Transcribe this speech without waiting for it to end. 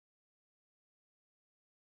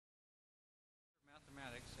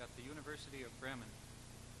University of Bremen.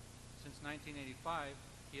 Since 1985,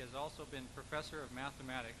 he has also been professor of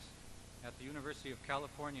mathematics at the University of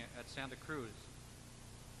California at Santa Cruz.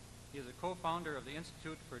 He is a co-founder of the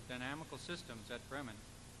Institute for Dynamical Systems at Bremen.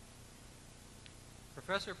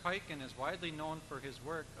 Professor Peitgen is widely known for his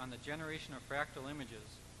work on the generation of fractal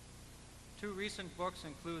images. Two recent books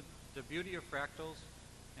include The Beauty of Fractals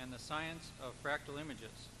and The Science of Fractal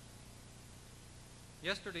Images.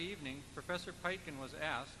 Yesterday evening, Professor Peitgen was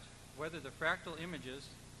asked whether the fractal images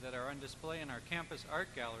that are on display in our campus art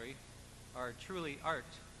gallery are truly art.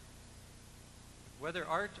 Whether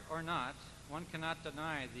art or not, one cannot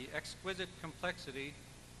deny the exquisite complexity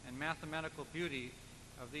and mathematical beauty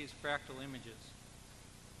of these fractal images.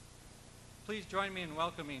 Please join me in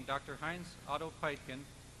welcoming Dr. Heinz-Otto Peitgen,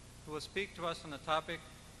 who will speak to us on the topic,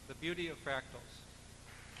 The Beauty of Fractals.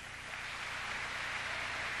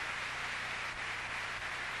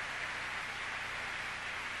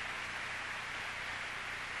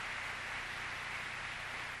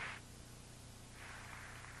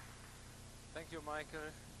 Thank you,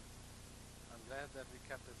 Michael. I'm glad that we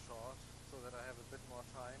kept it short so that I have a bit more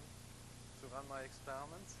time to run my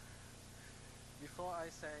experiments. Before I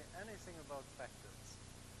say anything about fractals,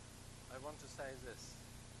 I want to say this.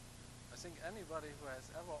 I think anybody who has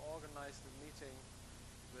ever organized a meeting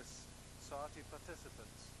with 30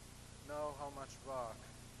 participants know how much work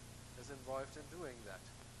is involved in doing that.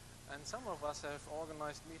 And some of us have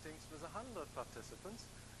organized meetings with 100 participants,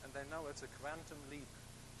 and they know it's a quantum leap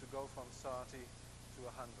to go from 30 to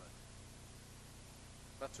 100.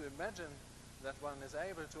 But to imagine that one is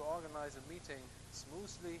able to organize a meeting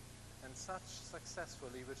smoothly and such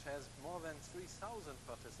successfully, which has more than 3,000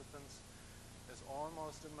 participants, is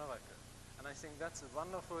almost a miracle. And I think that's a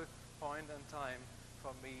wonderful point in time for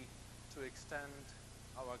me to extend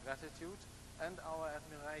our gratitude and our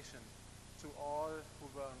admiration to all who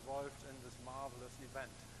were involved in this marvelous event.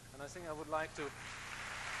 And I think I would like to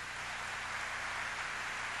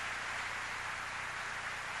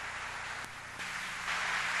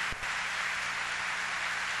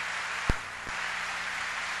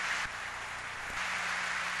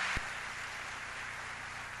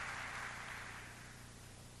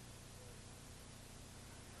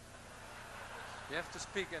You have to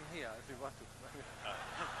speak in here if you want to.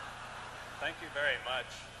 Thank you very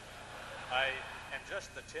much. I am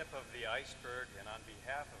just the tip of the iceberg, and on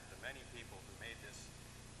behalf of the many people who made this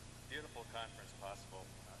beautiful conference possible,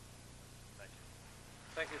 thank you.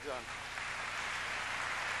 Thank you, John.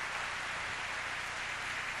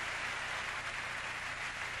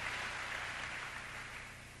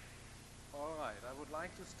 All right, I would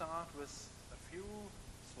like to start with a few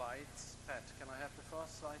slides. Pat, can I have the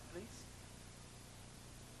first slide, please?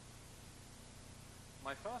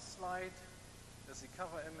 My first slide is the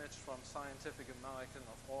cover image from Scientific American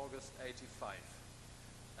of August '85.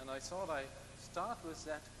 And I thought I'd start with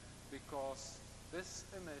that because this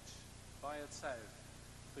image by itself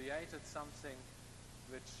created something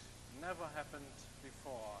which never happened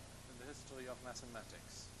before in the history of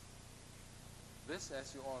mathematics. This,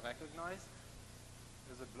 as you all recognize,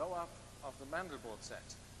 is a blow-up of the Mandelbrot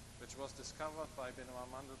set, which was discovered by Benoit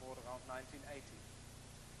Mandelbrot around 1980.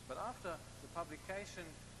 But after the publication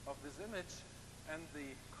of this image and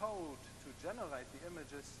the code to generate the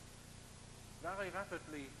images, very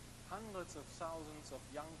rapidly hundreds of thousands of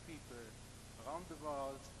young people around the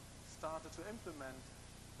world started to implement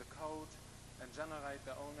the code and generate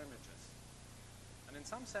their own images. And in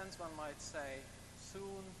some sense one might say,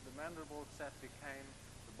 soon the Mandelbrot set became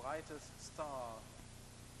the brightest star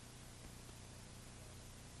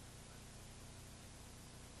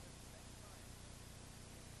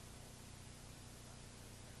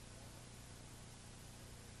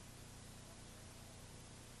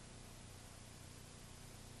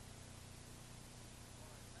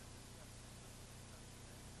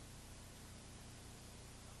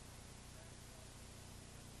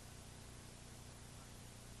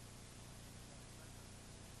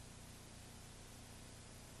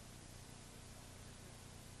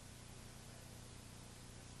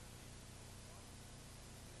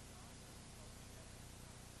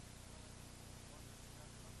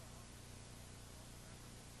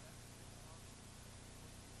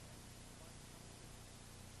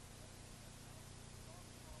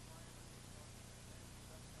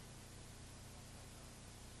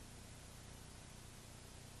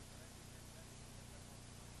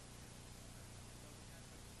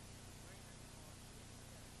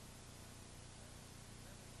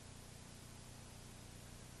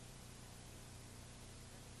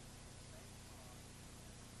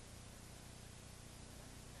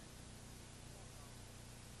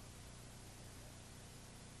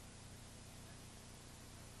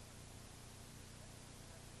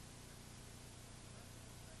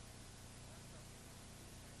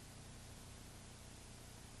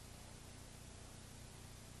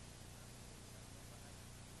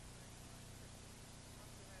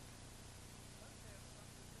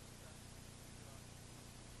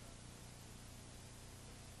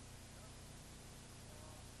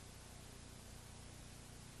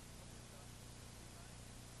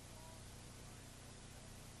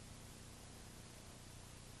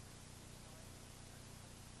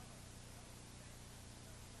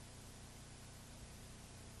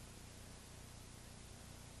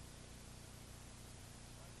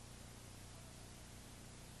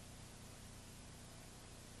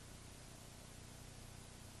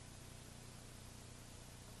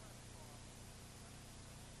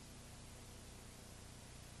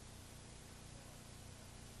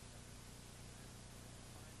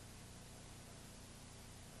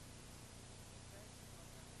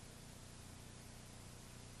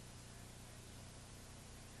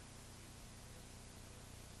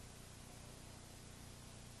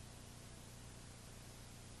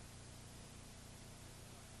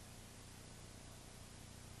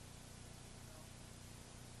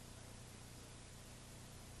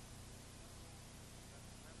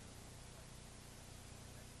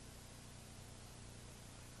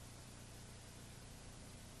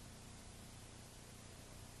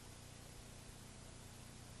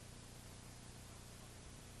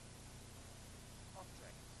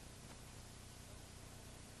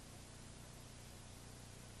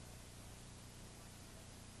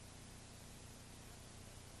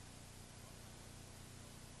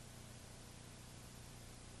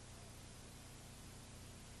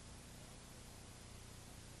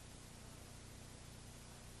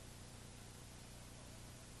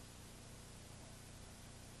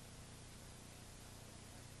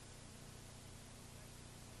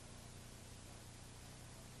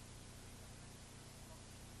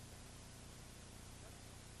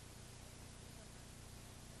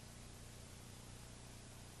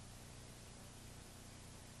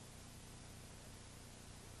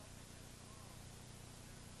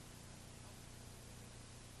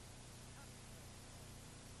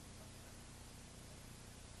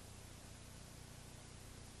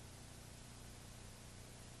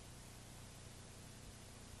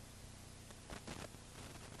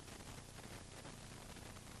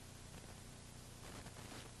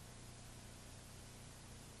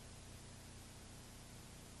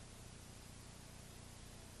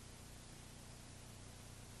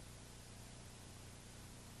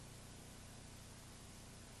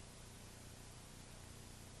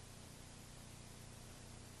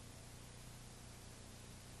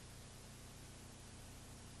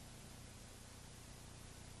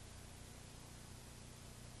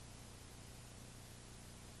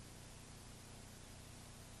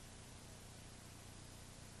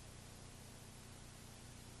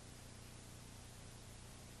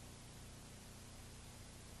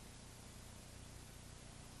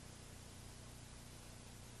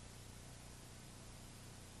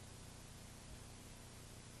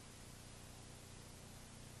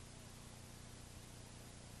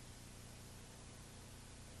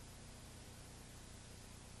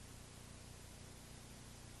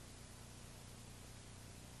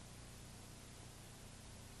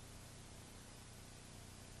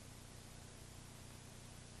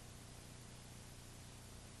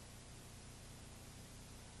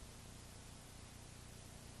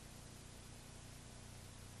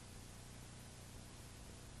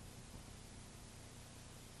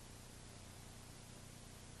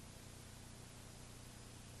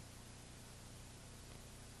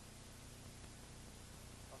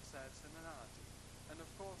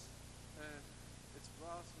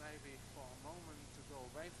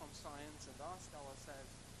away from science and ask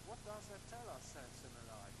ourselves, what does that tell us,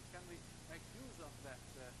 self-similarity? Can we make use of that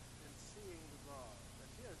in seeing the world? And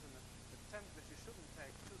here's an attempt which you shouldn't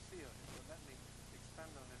take too seriously, but let me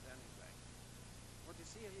expand on it anyway. What you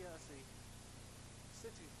see here is the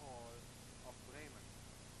City Hall of Bremen,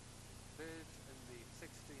 built in the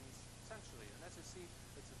 16th century. And as you see,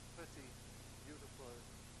 it's a pretty beautiful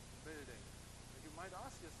building. And you might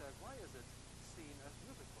ask yourself, why is it seen as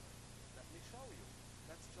beautiful? Let me show you.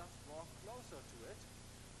 Let's just walk closer to it.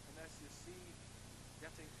 And as you see,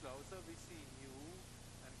 getting closer, we see new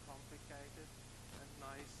and complicated and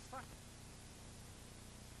nice structure.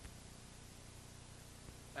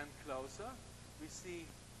 And closer, we see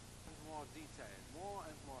more detail, more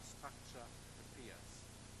and more structure appears.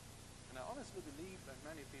 And I honestly believe, and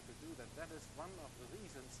many people do, that that is one of the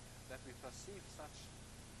reasons that we perceive such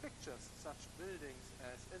pictures, such buildings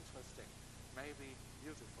as interesting, maybe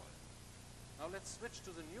beautiful. Now let's switch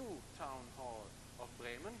to the new town hall of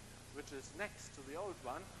Bremen, which is next to the old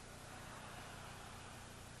one,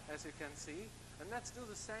 as you can see. And let's do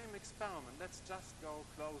the same experiment. Let's just go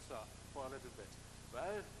closer for a little bit.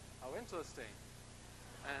 Well, how interesting.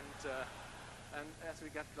 And as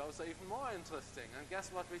we get closer, even more interesting. And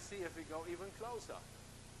guess what we see if we go even closer?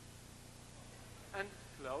 And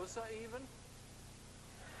closer even.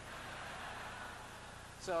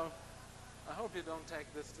 So I hope you don't take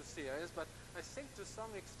this too serious, but I think to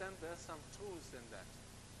some extent there's some truth in that.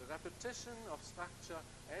 The repetition of structure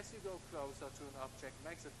as you go closer to an object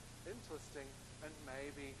makes it interesting and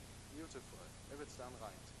maybe beautiful, if it's done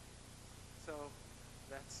right. So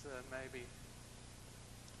let's maybe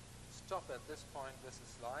stop at this point with the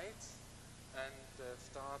slides and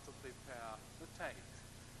start to prepare the tape.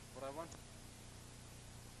 What I want to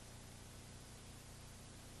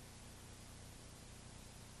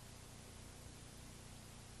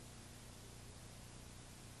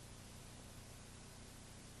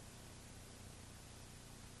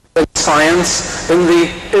science in the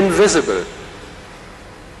invisible.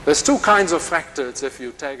 There's two kinds of fractals if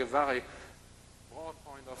you take a very broad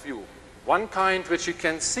point of view. One kind which you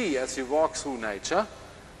can see as you walk through nature,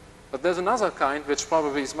 but there's another kind which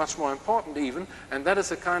probably is much more important even, and that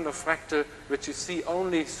is a kind of fractal which you see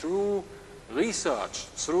only through research,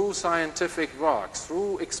 through scientific work,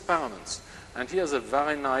 through experiments. And here's a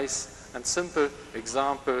very nice and simple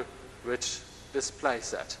example which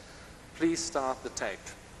displays that. Please start the tape.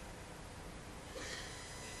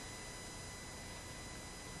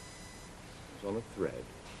 On a thread,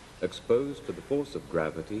 exposed to the force of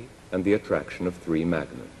gravity and the attraction of three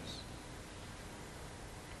magnets.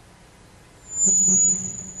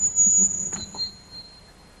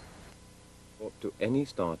 Brought to any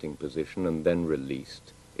starting position and then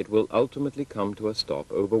released, it will ultimately come to a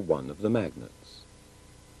stop over one of the magnets.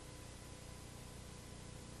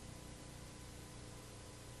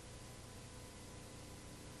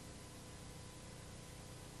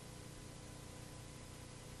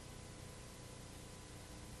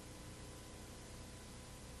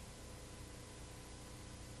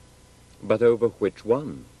 But over which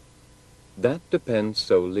one? That depends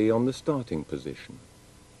solely on the starting position.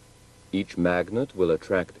 Each magnet will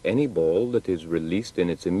attract any ball that is released in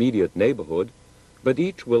its immediate neighborhood, but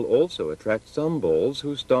each will also attract some balls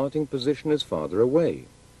whose starting position is farther away.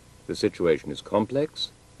 The situation is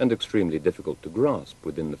complex and extremely difficult to grasp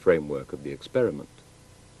within the framework of the experiment.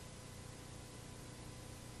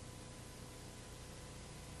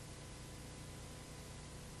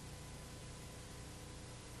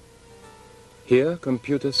 Here,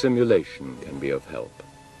 computer simulation can be of help.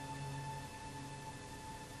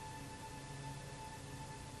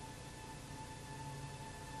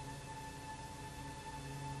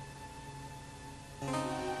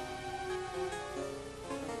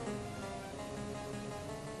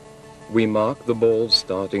 We mark the ball's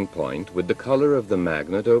starting point with the color of the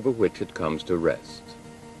magnet over which it comes to rest.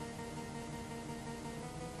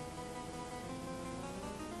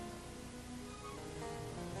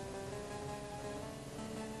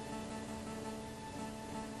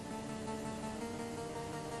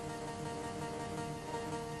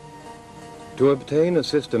 To obtain a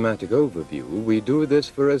systematic overview, we do this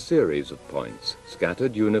for a series of points,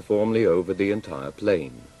 scattered uniformly over the entire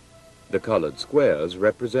plane. The colored squares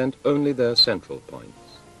represent only their central points.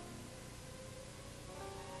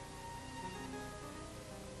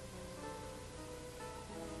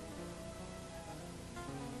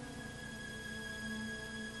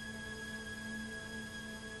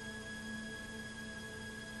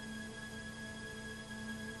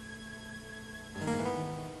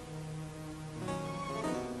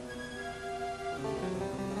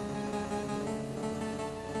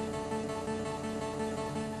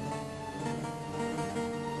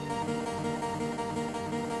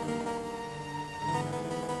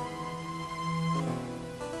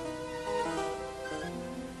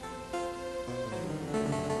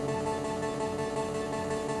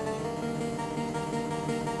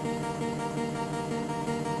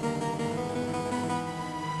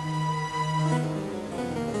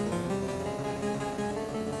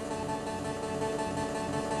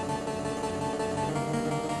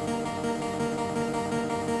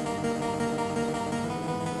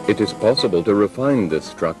 It is possible to refine this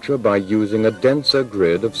structure by using a denser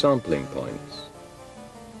grid of sampling points.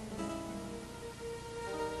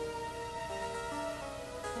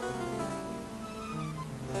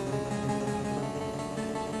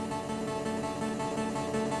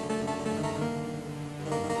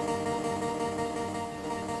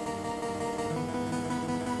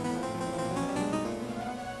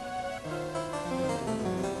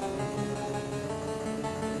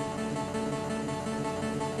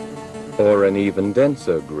 Or an even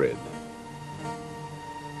denser grid.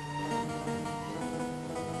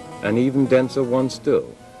 An even denser one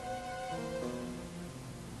still.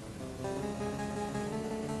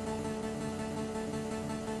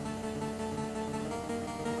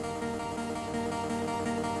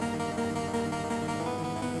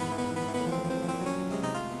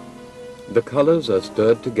 The colors are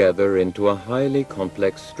stirred together into a highly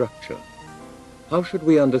complex structure. How should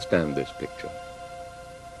we understand this picture?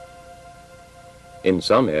 In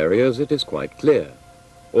some areas it is quite clear.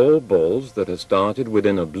 All balls that are started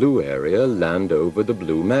within a blue area land over the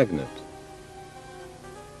blue magnet.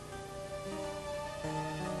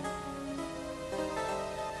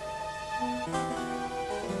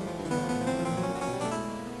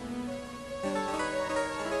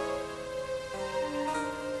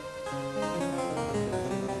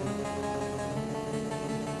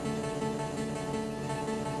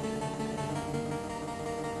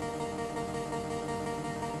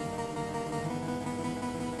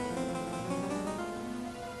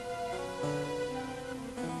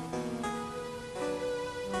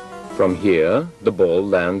 From here, the ball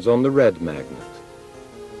lands on the red magnet.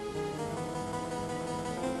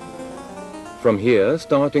 From here,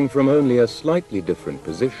 starting from only a slightly different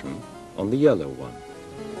position, on the yellow one.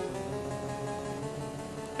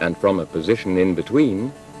 And from a position in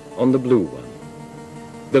between, on the blue one.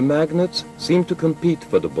 The magnets seem to compete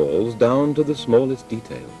for the balls down to the smallest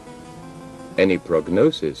detail. Any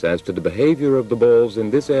prognosis as to the behavior of the balls in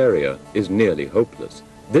this area is nearly hopeless.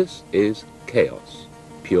 This is chaos,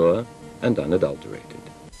 pure and unadulterated.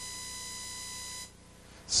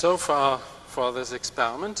 So far for this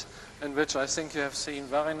experiment, in which I think you have seen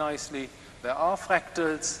very nicely, there are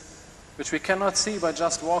fractals which we cannot see by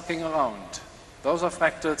just walking around. Those are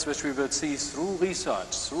fractals which we will see through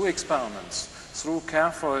research, through experiments, through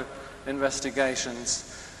careful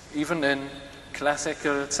investigations, even in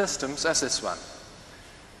classical systems as this one.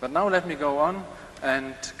 But now let me go on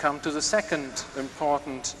and come to the second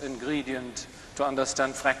important ingredient to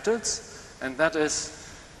understand fractals, and that is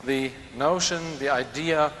the notion, the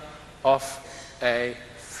idea of a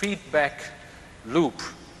feedback loop.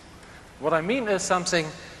 What I mean is something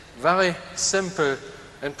very simple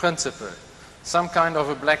in principle. Some kind of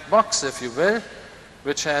a black box, if you will,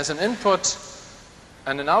 which has an input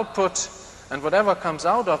and an output, and whatever comes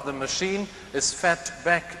out of the machine is fed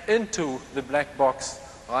back into the black box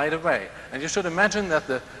right away. And you should imagine that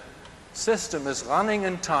the system is running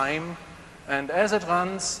in time, and as it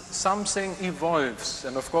runs, something evolves.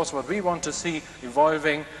 And of course, what we want to see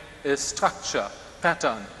evolving is structure,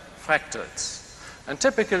 pattern, fractals. And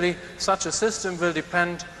typically, such a system will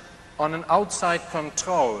depend on an outside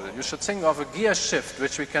control. You should think of a gear shift,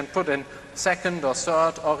 which we can put in second or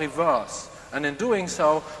third or reverse. And in doing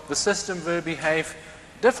so, the system will behave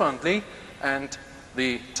differently. And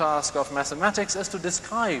the task of mathematics is to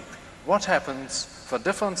describe what happens for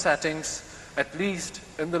different settings, at least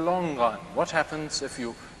in the long run. What happens if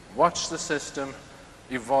you watch the system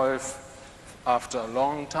evolve after a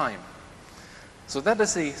long time? So that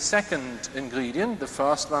is the second ingredient. The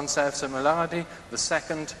first one, self-similarity. The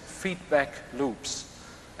second, feedback loops.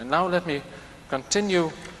 And now let me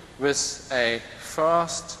continue with a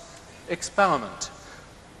first experiment,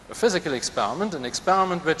 a physical experiment, an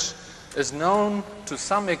experiment which is known to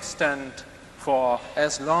some extent for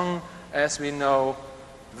as long as we know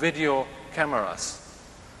video cameras.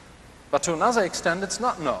 But to another extent, it's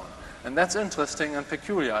not known. And that's interesting and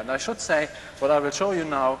peculiar. And I should say, what I will show you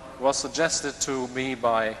now was suggested to me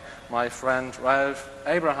by my friend Ralph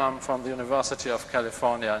Abraham from the University of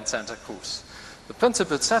California in Santa Cruz. The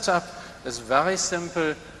principal setup is very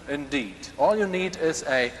simple indeed. All you need is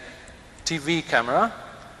a TV camera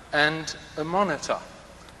and a monitor.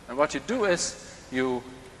 And what you do is you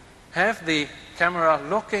have the camera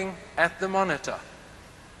looking at the monitor.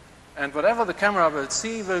 And whatever the camera will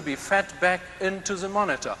see will be fed back into the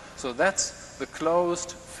monitor. So that's the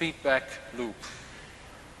closed feedback loop.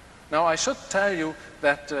 Now I should tell you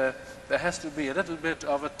that there has to be a little bit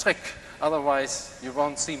of a trick, otherwise you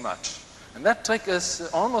won't see much. And that trick is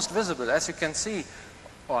almost visible. As you can see,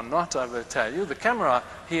 or not, I will tell you, the camera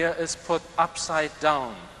here is put upside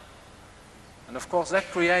down. And of course that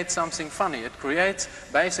creates something funny. It creates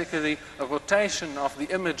basically a rotation of the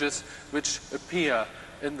images which appear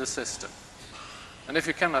in the system. And if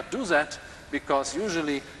you cannot do that, because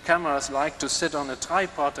usually cameras like to sit on a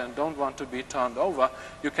tripod and don't want to be turned over,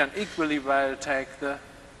 you can equally well take the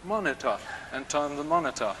monitor and turn the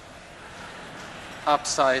monitor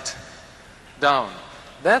upside down.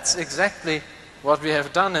 That's exactly what we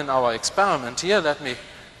have done in our experiment here. Let me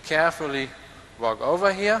carefully walk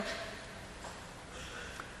over here.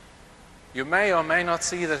 You may or may not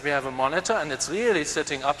see that we have a monitor, and it's really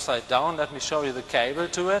sitting upside down. Let me show you the cable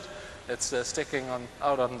to it. It's sticking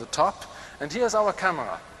out on the top. And here's our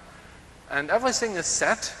camera. And everything is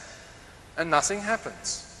set, and nothing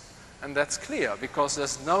happens. And that's clear, because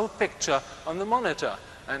there's no picture on the monitor.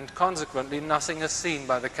 And consequently, nothing is seen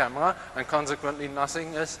by the camera, and consequently,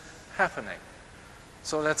 nothing is happening.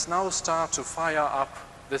 So let's now start to fire up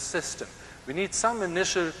this system. We need some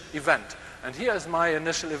initial event. And here is my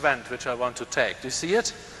initial event which I want to take. Do you see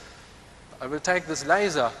it? I will take this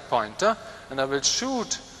laser pointer and I will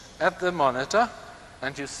shoot at the monitor,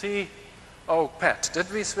 and you see, oh, Pat,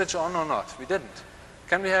 did we switch on or not? We didn't.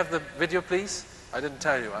 Can we have the video, please? I didn't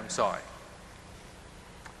tell you, I'm sorry.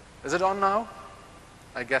 Is it on now?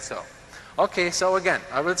 I guess so. Okay, so again,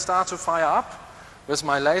 I will start to fire up with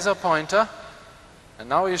my laser pointer, and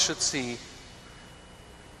now you should see,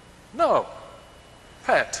 no,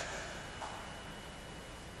 Pat.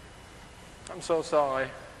 I'm so sorry.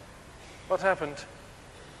 What happened?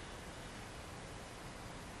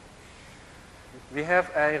 We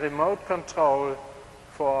have a remote control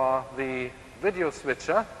for the video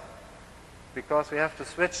switcher, because we have to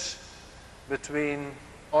switch between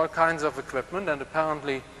all kinds of equipment, and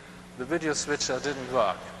apparently the video switcher didn't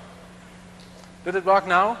work. Did it work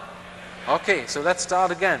now? Okay, so let's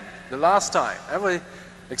start again. The last time. Every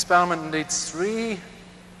experiment needs 3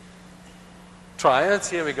 trials.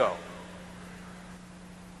 Here we go.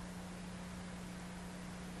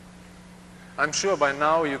 I'm sure by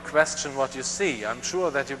now you question what you see. I'm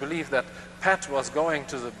sure that you believe that Pat was going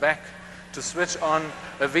to the back to switch on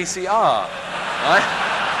a VCR, right?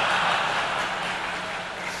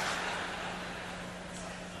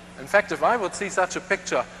 In fact, if I would see such a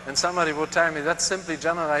picture and somebody would tell me that's simply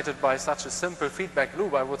generated by such a simple feedback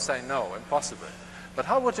loop, I would say no, impossible. But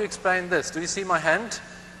how would you explain this? Do you see my hand?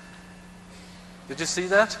 Did you see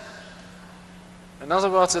that? In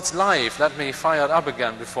other words, it's live. Let me fire it up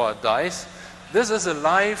again before it dies. This is a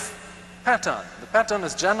live pattern. The pattern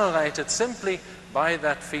is generated simply by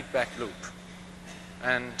that feedback loop.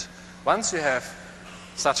 And once you have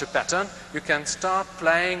such a pattern, you can start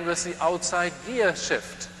playing with the outside gear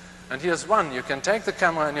shift. And here's one. You can take the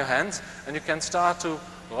camera in your hands and you can start to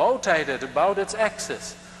rotate it about its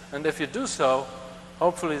axis. And if you do so,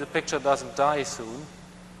 hopefully the picture doesn't die soon.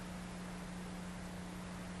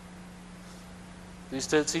 Do you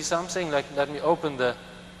still see something? Like, let me open the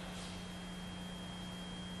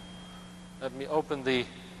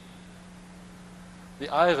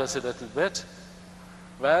iris a little bit.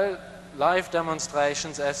 Well, live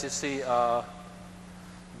demonstrations, as you see, are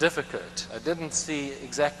difficult. I didn't see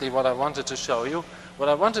exactly what I wanted to show you. What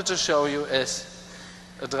I wanted to show you is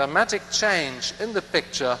a dramatic change in the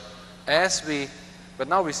picture but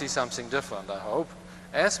now we see something different, I hope,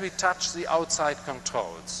 as we touch the outside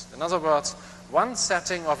controls. In other words, one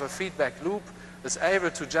setting of a feedback loop is able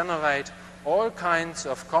to generate all kinds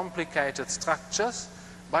of complicated structures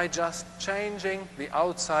by just changing the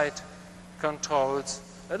outside controls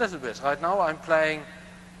a little bit. Right now I'm playing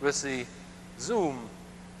with the zoom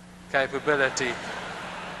capability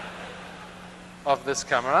of this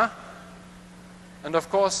camera. And of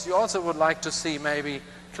course you also would like to see maybe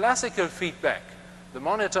classical feedback. The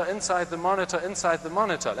monitor inside the monitor inside the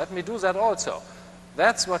monitor. Let me do that also.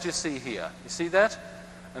 That's what you see here. You see that?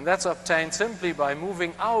 And that's obtained simply by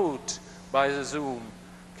moving out by the zoom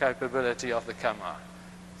capability of the camera.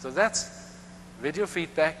 So that's video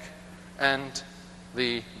feedback, and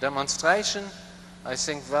the demonstration, I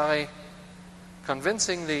think very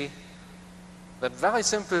convincingly, that very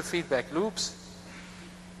simple feedback loops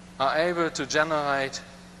are able to generate,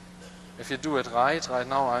 if you do it right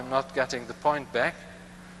now I'm not getting the point back,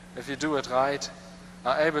 if you do it right,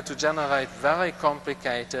 are able to generate very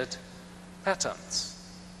complicated patterns.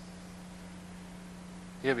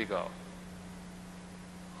 Here we go.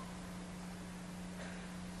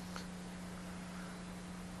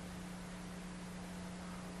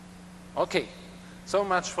 Okay, so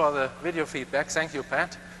much for the video feedback. Thank you,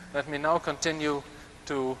 Pat. Let me now continue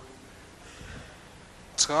to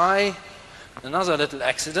try another little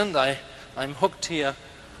accident. I'm hooked here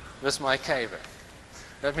with my cable.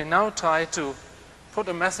 Let me now try to put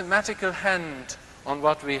a mathematical hand on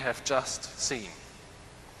what we have just seen.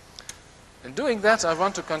 In doing that, I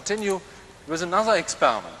want to continue with another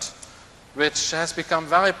experiment, which has become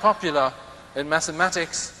very popular in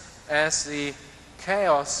mathematics as the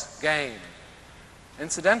chaos game.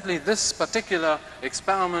 Incidentally, this particular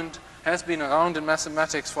experiment has been around in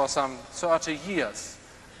mathematics for some 30 years,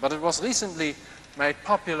 but it was recently made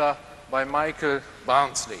popular by Michael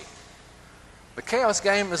Barnsley. The chaos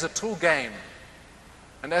game is a true game,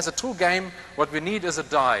 and as a true game, what we need is a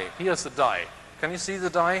die. Here's the die. Can you see the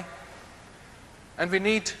die? And we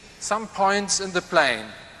need some points in the plane,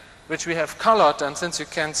 which we have colored, and since you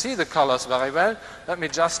can see the colors very well, let me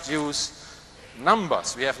just use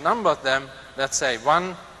numbers. We have numbered them, let's say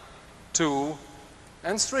 1, 2,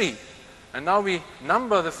 and 3. And now we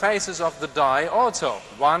number the faces of the die also,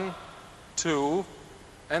 1, 2,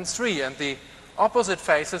 and 3. And the opposite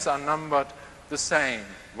faces are numbered the same,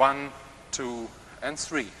 1, 2, and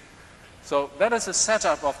 3. So that is the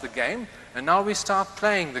setup of the game, and now we start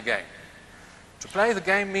playing the game. To play the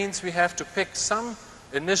game means we have to pick some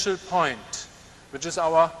initial point, which is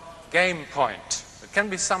our game point. It can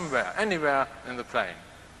be somewhere, anywhere in the plane.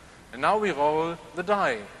 And now we roll the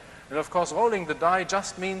die. And of course, rolling the die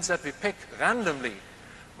just means that we pick randomly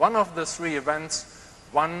one of the 3 events,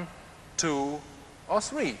 1, 2, or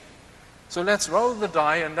 3. So let's roll the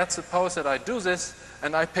die, and let's suppose that I do this,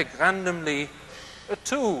 and I pick randomly a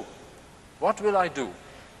 2. What will I do?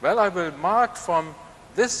 Well, I will mark from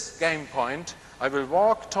this game point, I will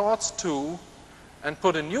walk towards 2 and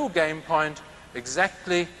put a new game point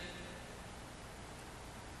exactly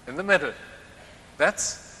in the middle.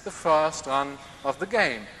 That's the first run of the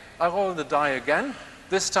game. I roll the die again.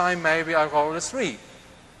 This time maybe I roll a 3.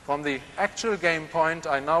 From the actual game point,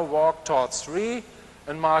 I now walk towards 3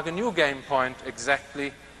 and mark a new game point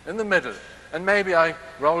exactly in the middle. And maybe I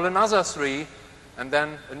roll another 3 and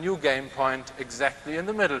then a new game point exactly in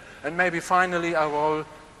the middle. And maybe finally I roll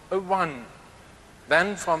a 1.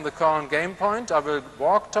 Then from the current game point, I will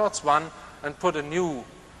walk towards 1 and put a new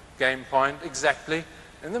game point exactly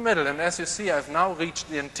in the middle. And as you see, I've now reached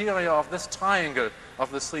the interior of this triangle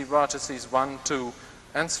of the 3 vertices 1, 2,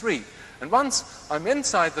 and 3. And once I'm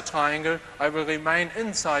inside the triangle, I will remain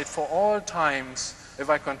inside for all times if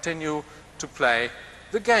I continue to play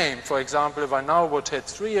the game. For example, if I now would hit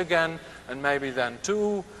 3 again, and maybe then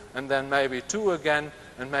 2, and then maybe 2 again,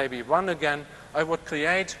 and maybe 1 again, I would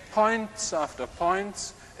create points after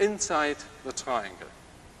points inside the triangle.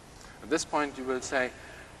 At this point you will say,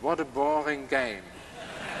 what a boring game.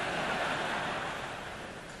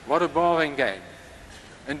 What a boring game.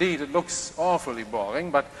 Indeed, it looks awfully boring,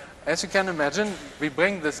 but as you can imagine, we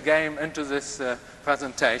bring this game into this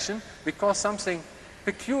presentation because something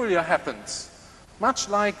peculiar happens. Much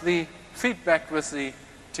like the feedback with the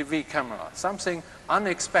TV camera. Something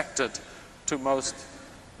unexpected to most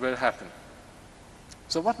will happen.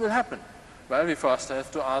 So what will happen? Well, we first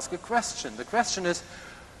have to ask a question. The question is,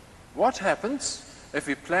 what happens if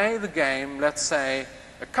we play the game, let's say,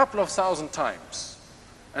 a couple of thousand times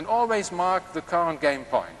and always mark the current game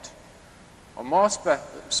point? Or more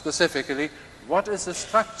specifically, what is the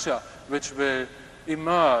structure which will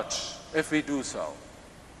emerge if we do so?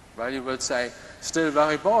 Well, you will say, still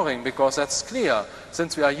very boring, because that's clear.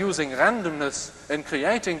 Since we are using randomness in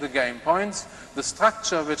creating the game points, the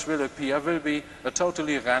structure which will appear will be a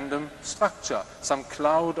totally random structure, some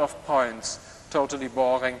cloud of points, totally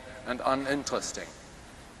boring and uninteresting.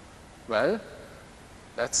 Well,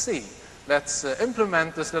 let's see. Let's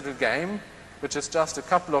implement this little game, which is just a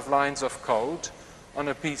couple of lines of code on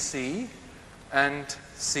a PC, and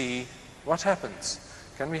see what happens.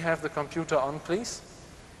 Can we have the computer on, please?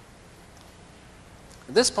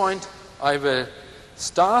 At this point, I will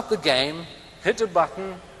start the game, hit a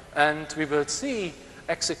button, and we will see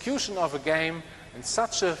execution of a game in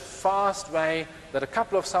such a fast way that a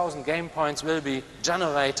couple of thousand game points will be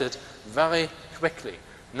generated very quickly.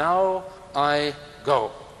 Now I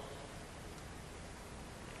go.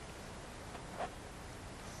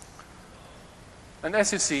 And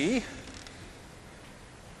as you see,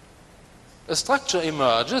 a structure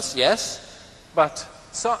emerges, yes, but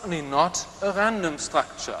certainly not a random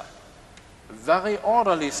structure. A very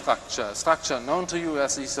orderly structure, a structure known to you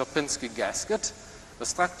as the Sierpinski gasket, a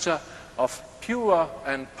structure of pure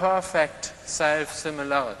and perfect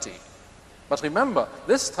self-similarity. But remember,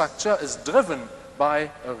 this structure is driven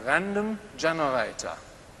by a random generator.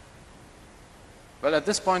 Well, at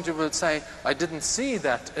this point you will say, I didn't see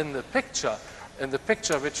that in the picture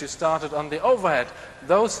which you started on the overhead.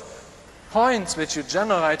 Those points which you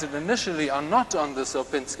generated initially are not on the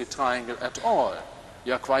Sierpinski triangle at all.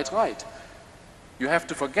 You're quite right. you have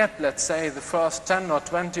to forget, let's say, the first 10 or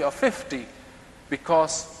 20 or 50,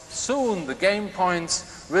 because soon the game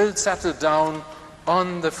points will settle down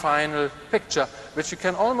on the final picture, which you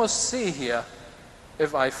can almost see here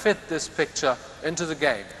if I fit this picture into the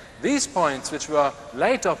game. These points, which were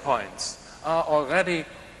later points, are already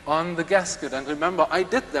on the gasket. And remember, I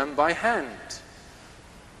did them by hand.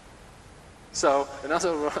 So, in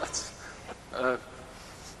other words,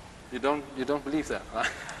 you don't believe that, right?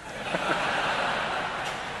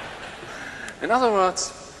 In other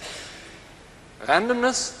words,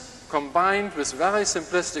 randomness combined with very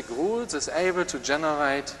simplistic rules is able to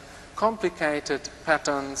generate complicated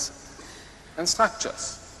patterns and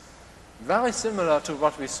structures. Very similar to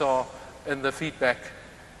what we saw in the feedback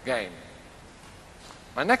game.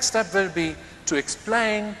 My next step will be to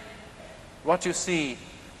explain what you see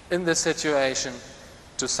in this situation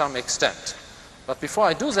to some extent. But before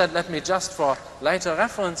I do that, let me just for later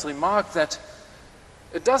reference remark that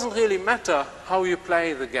it doesn't really matter how you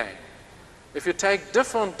play the game. If you take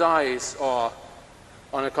different dice or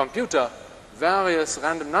on a computer various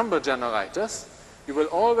random number generators, you will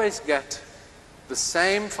always get the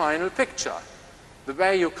same final picture. The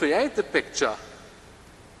way you create the picture,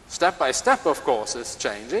 step by step, of course, is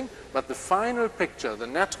changing, but the final picture, the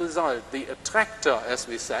net result, the attractor, as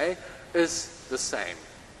we say, is the same.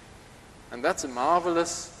 And that's a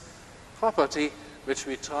marvelous property which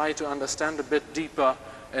we try to understand a bit deeper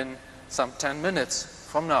in some 10 minutes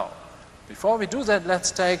from now. Before we do that,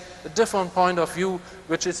 let's take a different point of view,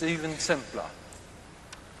 which is even simpler.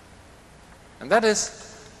 And that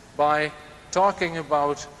is by talking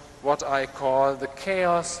about what I call the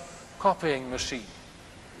chaos copying machine.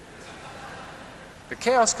 The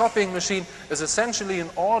chaos copying machine is essentially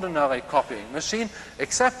an ordinary copying machine,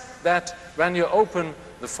 except that when you open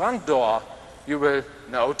the front door, you will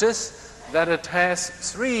notice that it has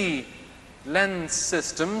 3 lens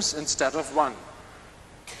systems instead of 1.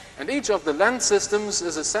 And each of the lens systems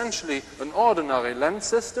is essentially an ordinary lens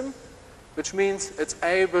system, which means it's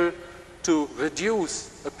able to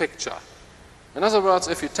reduce a picture. In other words,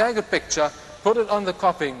 if you take a picture, put it on the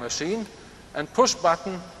copying machine, and push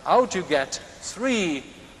button, out you get 3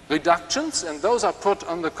 reductions, and those are put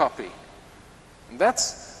on the copy. And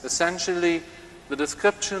that's essentially the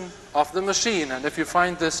description of the machine. And if you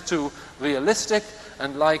find this too realistic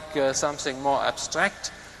and like something more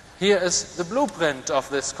abstract, here is the blueprint of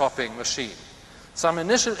this copying machine. Some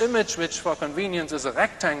initial image, which for convenience is a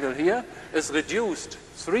rectangle here, is reduced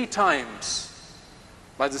 3 times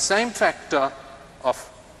by the same factor of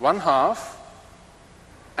 1/2,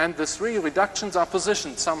 and the 3 reductions are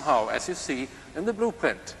positioned somehow, as you see in the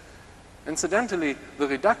blueprint. Incidentally, the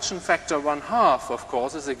reduction factor 1/2, of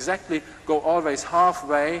course, is exactly go always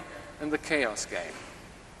halfway in the chaos game.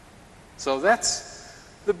 So that's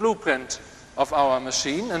the blueprint of our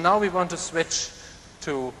machine. And now we want to switch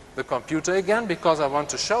to the computer again, because I want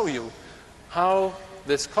to show you how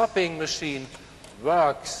this copying machine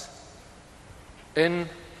works in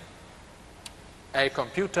a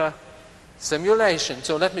computer simulation.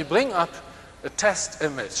 So let me bring up a test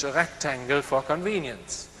image, a rectangle for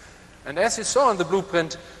convenience. And as you saw in the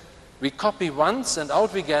blueprint, we copy once and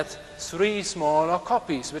out we get 3 smaller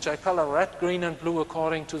copies, which I color red, green and blue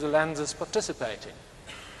according to the lenses participating.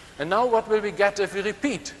 And now what will we get if we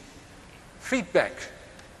repeat? Feedback.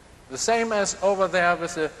 The same as over there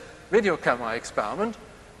with the video camera experiment,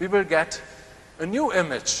 we will get a new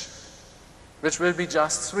image, which will be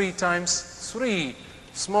just 3 times 3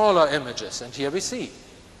 smaller images. And here we see.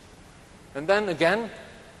 And then again,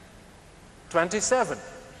 27.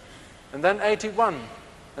 And then 81.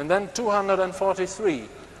 And then 243.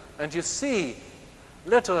 And you see,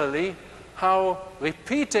 literally, how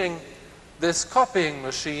repeating this copying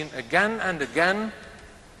machine again and again,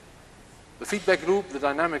 the feedback loop, the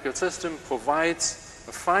dynamical system, provides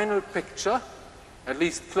a final picture, at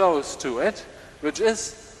least close to it, which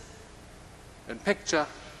is, in picture,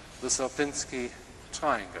 the Sierpinski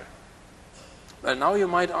triangle. Well, now you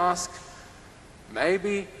might ask,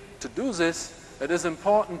 maybe to do this, it is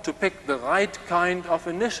important to pick the right kind of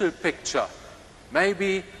initial picture.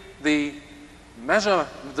 Maybe the measures,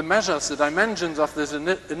 the dimensions of this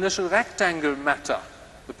initial rectangle matter,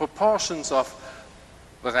 the proportions of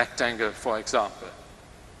the rectangle, for example.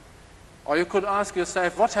 Or you could ask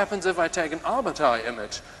yourself, what happens if I take an arbitrary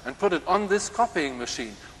image and put it on this copying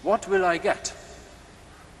machine? What will I get?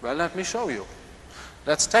 Well, let me show you.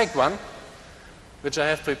 Let's take one, which I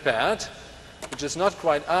have prepared, which is not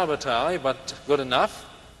quite arbitrary, but good enough.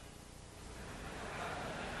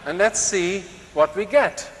 And let's see what we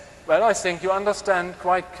get. Well, I think you understand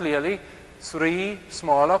quite clearly 3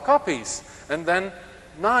 smaller copies. And then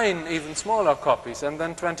 9 even smaller copies, and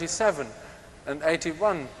then 27, and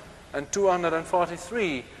 81, and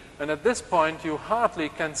 243. And at this point, you hardly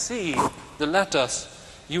can see the letters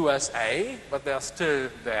USA, but they are still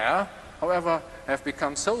there. However, have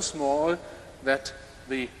become so small that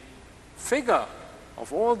the figure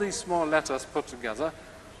of all these small letters put together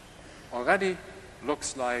already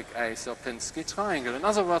looks like a Sierpinski triangle. In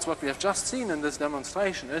other words, what we have just seen in this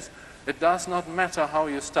demonstration is it does not matter how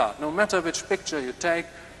you start. No matter which picture you take,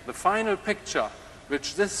 the final picture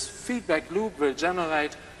which this feedback loop will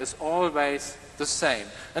generate is always the same.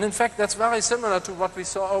 And in fact, that's very similar to what we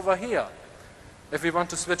saw over here. If we want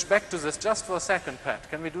to switch back to this just for a second, Pat,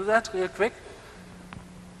 can we do that real quick?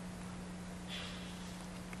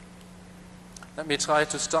 Let me try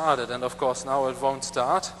to start it, and of course now it won't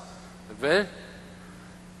start. It will.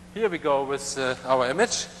 Here we go with our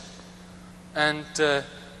image, and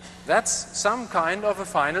that's some kind of a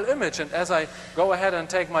final image. And as I go ahead and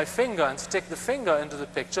take my finger and stick the finger into the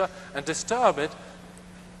picture and disturb it,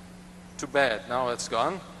 too bad, now it's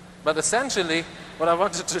gone. But essentially, what I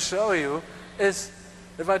wanted to show you is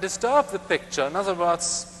if I disturb the picture, in other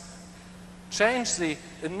words, change the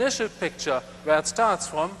initial picture where it starts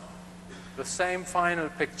from, the same final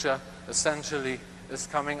picture essentially is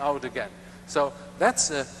coming out again. So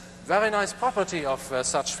that's a very nice property of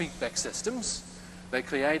such feedback systems. They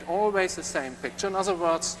create always the same picture. In other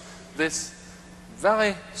words, this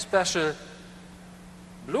very special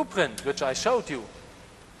blueprint which I showed you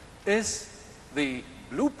is the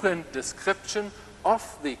blueprint description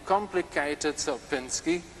of the complicated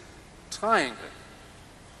Sierpinski triangle.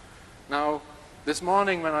 Now, this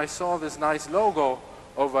morning when I saw this nice logo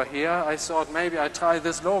over here, I thought maybe I try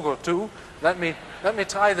this logo too. Let me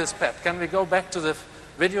try this, Pat. Can we go back to the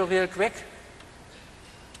video real quick?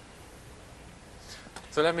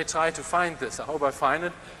 So let me try to find this. I hope I find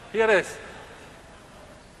it. Here it is.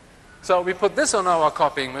 So we put this on our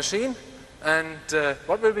copying machine, and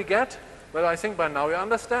what will we get? Well, I think by now you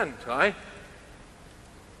understand, right?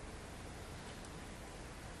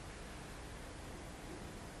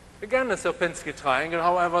 Again, a Sierpinski triangle,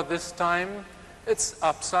 however, this time it's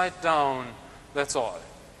upside down, that's all.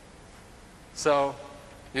 So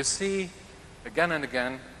you see, again and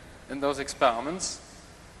again, in those experiments,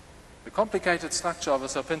 the complicated structure of a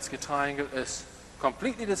Sierpinski triangle is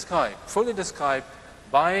completely described, fully described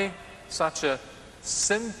by such a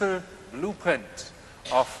simple blueprint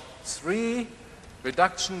of 3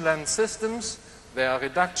 reduction length systems, their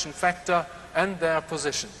reduction factor, and their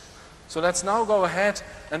position. So let's now go ahead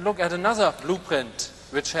and look at another blueprint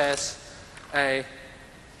which has a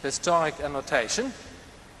historic annotation.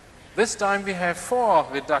 This time we have 4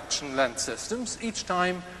 reduction length systems. Each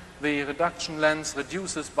time the reduction length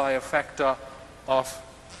reduces by a factor of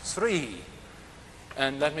 3.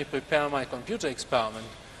 And let me prepare my computer experiment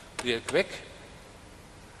real quick.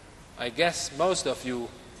 I guess most of you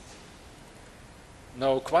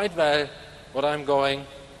know quite well what I'm going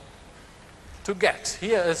to get.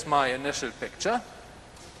 Here is my initial picture.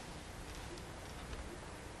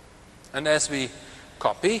 And as we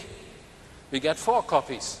copy, we get 4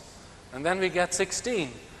 copies. And then we get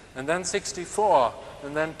 16, and then 64,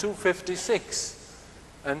 and then 256,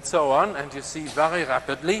 and so on. And you see very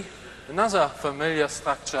rapidly another familiar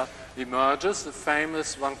structure emerges, the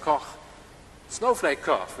famous Van Gogh snowflake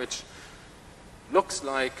curve, which looks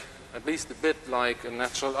like, at least a bit like, a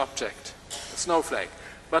natural object, a snowflake.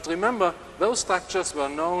 But remember, those structures were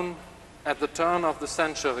known at the turn of the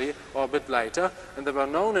century or a bit later, and they were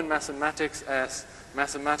known in mathematics as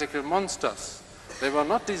mathematical monsters. They were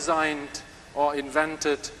not designed or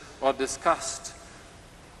invented or discussed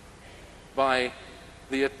by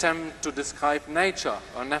the attempt to describe nature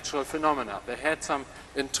or natural phenomena. They had some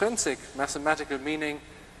intrinsic mathematical meaning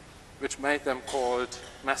which made them called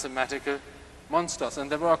mathematical monsters.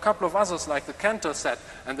 And there were a couple of others like the Cantor set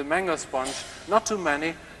and the Menger sponge, not too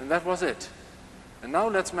many, and that was it. And now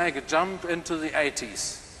let's make a jump into the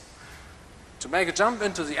 80s. To make a jump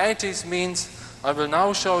into the 80s means I will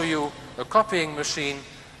now show you a copying machine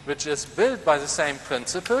which is built by the same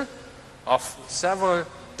principle of several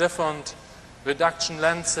different reduction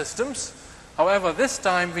length systems. However, this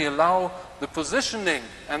time we allow the positioning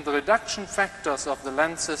and the reduction factors of the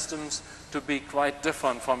length systems to be quite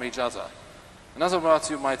different from each other. In other words,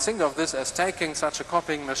 you might think of this as taking such a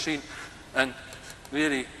copying machine and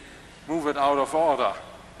really move it out of order,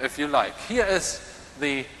 if you like. Here is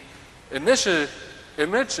the initial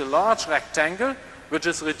image, a large rectangle, which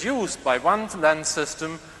is reduced by one length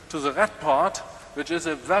system to the red part, which is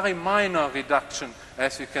a very minor reduction,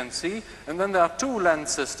 as you can see. And then there are 2 length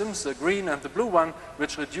systems, the green and the blue one,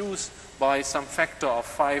 which reduce by some factor of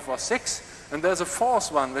 5 or 6. And there's a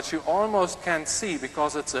fourth one which you almost can't see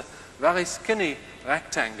because it's a very skinny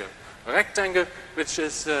rectangle. A rectangle which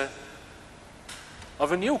is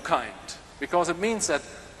of a new kind, because it means that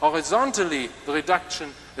horizontally the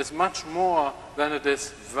reduction is much more than it is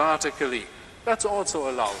vertically. That's also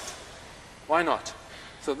allowed. Why not?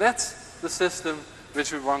 So that's the system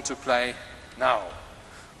which we want to play now.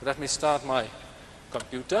 Let me start my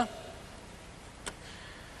computer.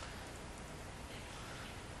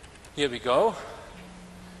 Here we go.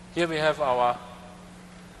 Here we have our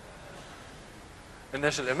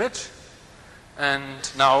initial image,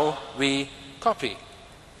 and now we copy.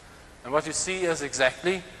 And what you see is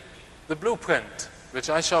exactly the blueprint which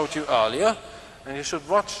I showed you earlier, and you should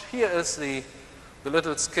watch. Here is the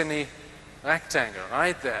little skinny rectangle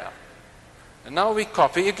right there. And now we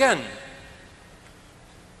copy again.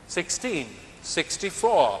 16,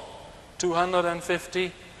 64,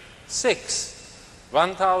 256,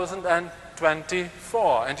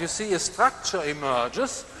 1024. And you see a structure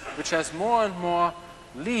emerges which has more and more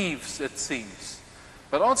leaves, it seems.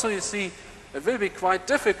 But also you see it will be quite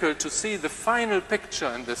difficult to see the final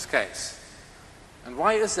picture in this case. And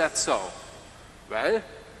why is that so? Well,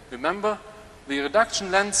 remember, the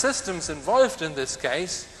reduction lens systems involved in this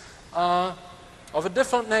case are of a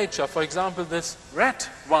different nature. For example, this red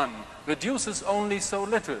one reduces only so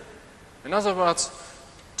little. In other words,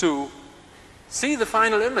 to see the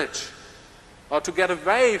final image, or to get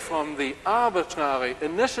away from the arbitrary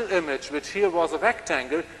initial image, which here was a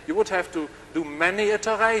rectangle, you would have to do many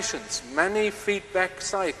iterations, many feedback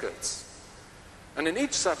cycles. And in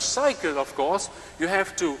each such cycle, of course, you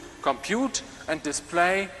have to compute and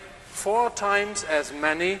display 4 times as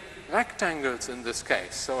many rectangles in this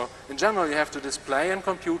case. So in general, you have to display and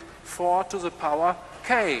compute 4 to the power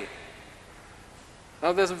k.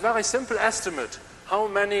 Now there's a very simple estimate. How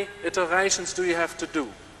many iterations do you have to do?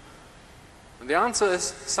 And the answer is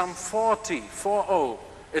some 40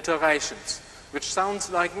 iterations, which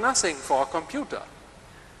sounds like nothing for a computer.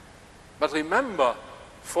 But remember,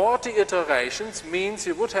 40 iterations means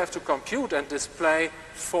you would have to compute and display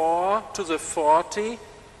 4 to the 40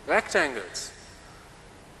 rectangles,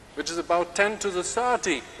 which is about 10 to the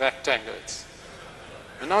 30 rectangles.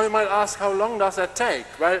 And now you might ask, how long does that take?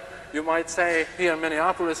 Well, you might say, here in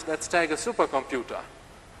Minneapolis, let's take a supercomputer.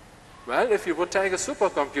 Well, if you would take a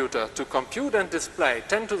supercomputer to compute and display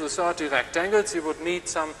 10 to the 30 rectangles, you would need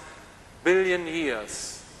some billion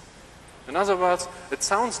years. In other words, it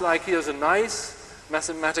sounds like here's a nice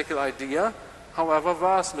mathematical idea, however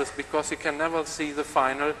worthless, because you can never see the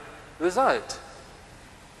final result.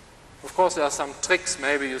 Of course, there are some tricks.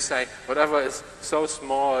 Maybe you say, whatever is so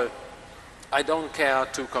small, I don't care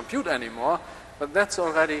to compute anymore, but that's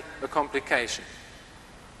already a complication.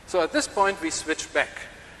 So at this point, we switch back.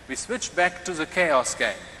 We switch back to the chaos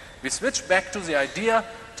game. We switch back to the idea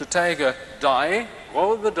to take a die,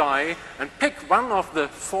 roll the die, and pick one of the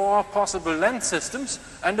 4 possible lens systems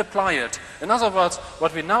and apply it. In other words,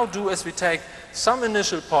 what we now do is we take some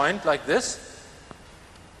initial point like this,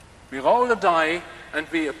 we roll the die, and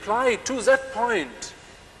we apply to that point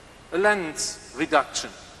a lens reduction.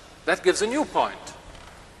 That gives a new point.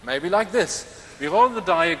 Maybe like this. We roll the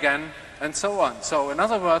die again, and so on. So in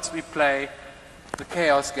other words, we play the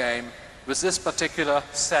chaos game with this particular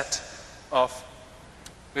set of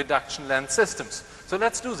reduction lens systems. So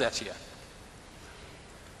let's do that here.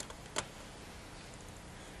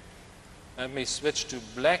 Let me switch to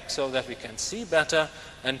black so that we can see better.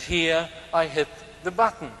 And here I hit the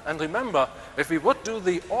button. And remember, if we would do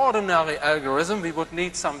the ordinary algorithm, we would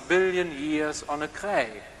need some billion years on a cray.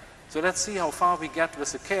 So let's see how far we get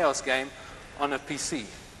with the chaos game on a PC.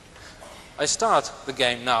 I start the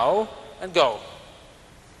game now and go.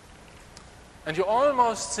 And you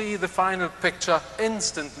almost see the final picture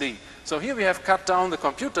instantly. So here we have cut down the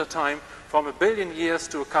computer time from a billion years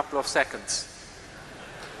to a couple of seconds.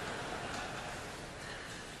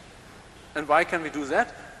 And why can we do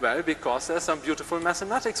that? Well, because there's some beautiful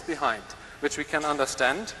mathematics behind, which we can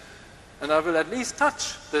understand. And I will at least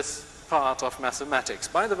touch this part of mathematics.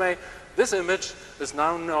 By the way, this image is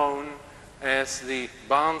now known as the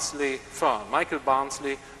Barnsley fern. Michael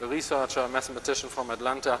Barnsley, a researcher, a mathematician from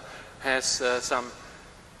Atlanta, has some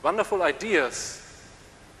wonderful ideas,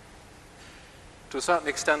 to a certain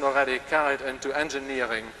extent already carried into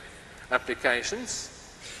engineering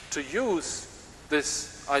applications, to use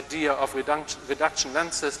this idea of reduction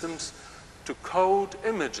lens systems to code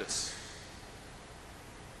images.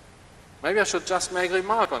 Maybe I should just make a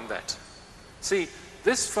remark on that. See,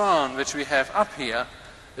 this fern which we have up here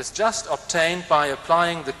is just obtained by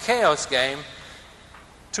applying the chaos game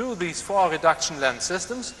to these 4 reduction lens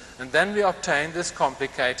systems, and then we obtain this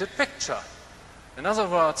complicated picture. In other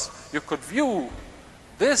words, you could view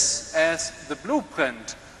this as the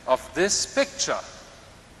blueprint of this picture.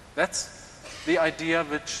 That's the idea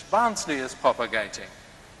which Barnsley is propagating.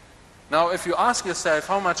 Now, if you ask yourself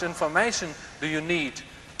how much information do you need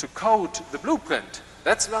to code the blueprint,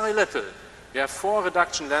 that's very little. You have 4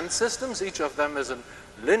 reduction lens systems. Each of them is a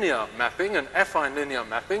linear mapping, an affine linear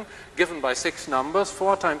mapping, given by 6 numbers.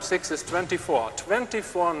 4 times 6 is 24.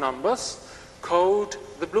 24 numbers code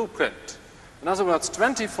the blueprint. In other words,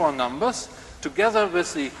 24 numbers, together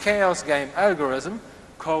with the chaos game algorithm,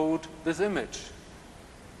 code this image.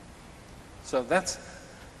 So that's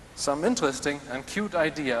some interesting and cute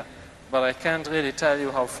idea, but I can't really tell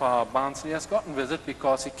you how far Barnsley has gotten with it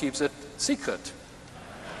because he keeps it secret.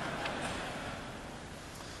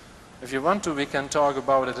 If you want to, we can talk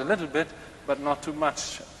about it a little bit, but not too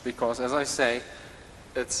much, because, as I say,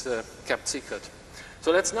 it's kept secret.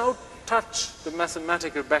 So let's now touch the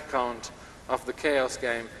mathematical background of the chaos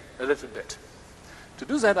game a little bit. To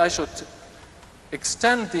do that, I should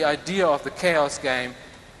extend the idea of the chaos game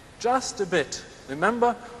just a bit.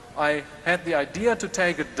 Remember, I had the idea to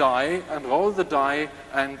take a die and roll the die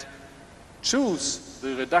and choose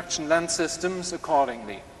the reduction lens systems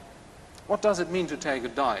accordingly. What does it mean to take a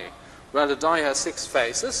die? Well, the die has 6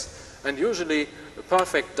 faces, and usually a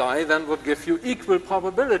perfect die then would give you equal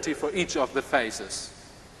probability for each of the faces.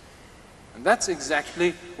 And that's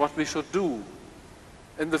exactly what we should do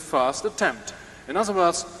in the first attempt. In other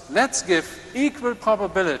words, let's give equal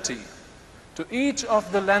probability to each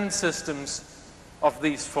of the lens systems of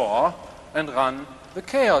these 4 and run the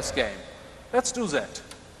chaos game. Let's do that.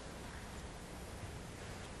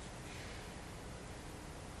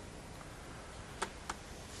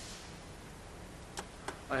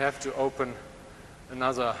 I have to open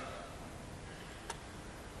another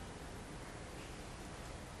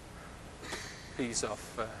piece of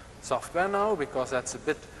software now, because that's a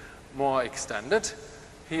bit more extended.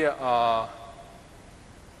 Here are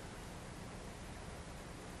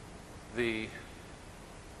the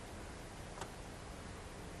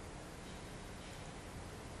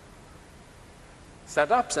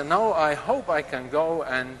setups, and now I hope I can go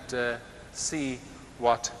and see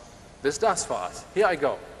what this does for us. Here I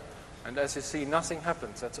go. And as you see, nothing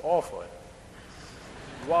happens. That's awful.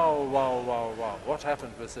 Wow, wow, wow, wow. What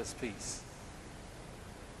happened with this piece?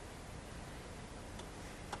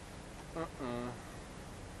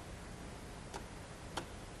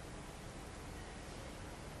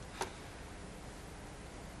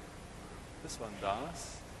 This one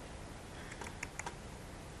does.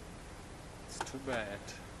 It's too bad.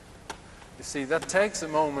 You see, that takes a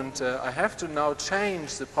moment. I have to now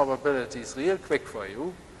change the probabilities real quick for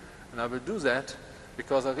you. And I will do that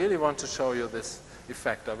because I really want to show you this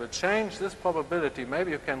effect. I will change this probability,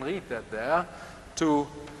 maybe you can read that there, to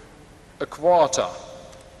a quarter.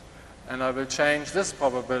 And I will change this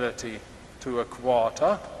probability to a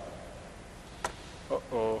quarter.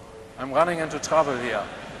 Uh-oh, I'm running into trouble here.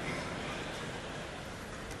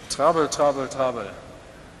 Trouble, trouble, trouble.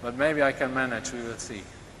 But maybe I can manage, we will see.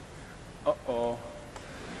 Uh-oh,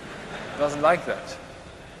 doesn't like that.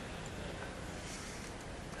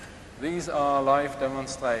 These are live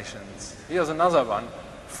demonstrations. Here's another one,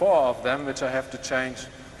 4 of them, which I have to change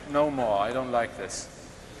no more. I don't like this.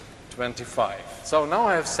 25. So now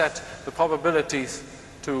I have set the probabilities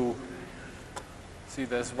to, see,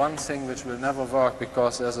 there's one thing which will never work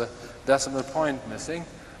because there's a decimal point missing.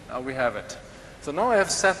 Now we have it. So now I have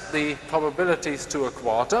set the probabilities to a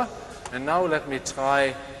quarter, and now let me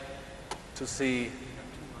try to see.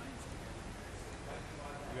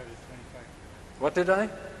 What did I?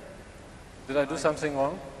 Did I do something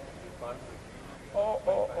wrong?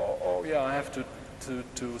 Oh, yeah, I have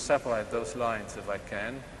to separate those lines if I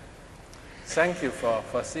can. Thank you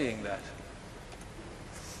for seeing that.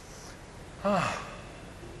 I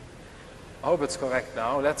hope it's correct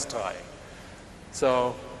now. Let's try.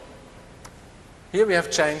 So here we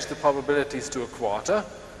have changed the probabilities to a quarter,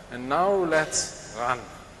 and now let's run.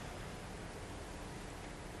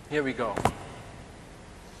 Here we go.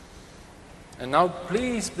 And now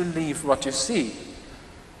please believe what you see.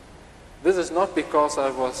 This is not because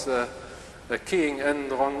I was keying in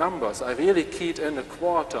the wrong numbers. I really keyed in a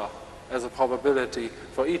quarter as a probability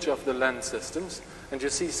for each of the lens systems. And you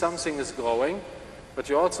see something is growing, but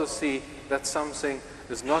you also see that something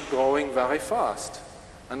is not growing very fast.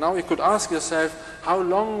 And now you could ask yourself, how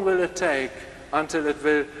long will it take until it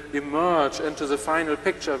will emerge into the final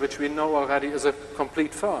picture, which we know already is a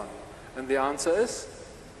complete fern? And the answer is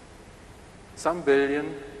some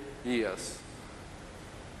billion years.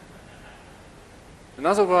 In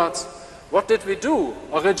other words, what did we do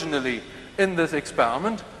originally in this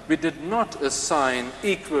experiment? we did not assign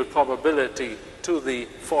equal probability to the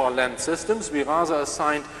 4 length systems. We rather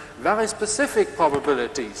assigned very specific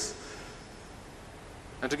probabilities.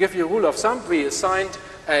 And to give you a rule of thumb, we assigned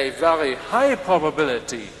a very high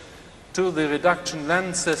probability to the reduction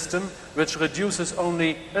length system, which reduces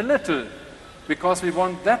only a little, because we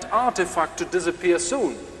want that artifact to disappear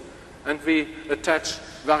soon. And we attach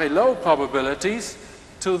very low probabilities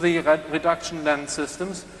to the reduction length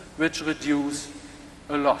systems, which reduce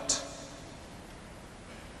a lot.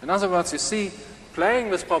 In other words, you see, playing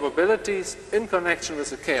with probabilities in connection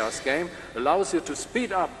with a chaos game allows you to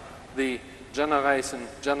speed up the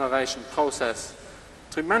generation process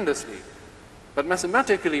tremendously. But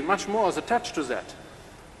mathematically, much more is attached to that.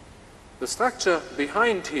 The structure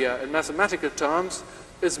behind here, in mathematical terms,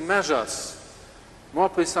 is measures. More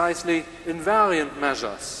precisely, invariant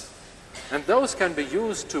measures. And those can be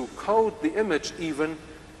used to code the image even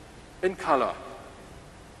in color.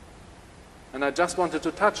 And I just wanted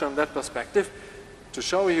to touch on that perspective to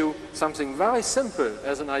show you something very simple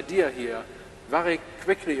as an idea here very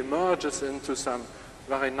quickly emerges into some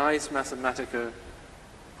very nice mathematical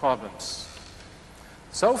problems.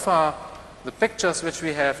 So far, the pictures which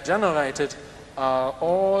we have generated are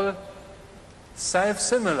all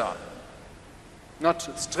self-similar.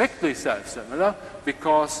 Not strictly self-similar,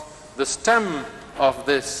 because the stem of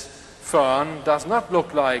this fern does not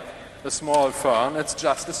look like a small fern, it's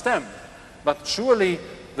just a stem. But surely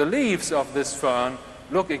the leaves of this fern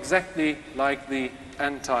look exactly like the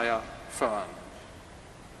entire fern.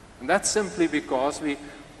 And that's simply because we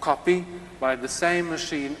copy by the same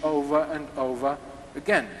machine over and over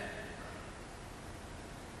again.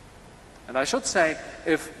 And I should say,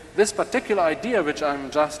 if this particular idea which I'm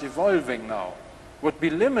just evolving now would be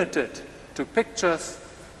limited to pictures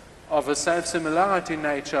of a self-similarity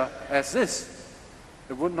nature as this,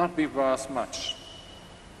 it would not be worth much.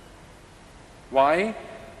 Why?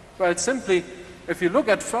 Well, simply, if you look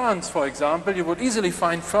at ferns, for example, you would easily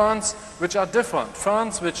find ferns which are different,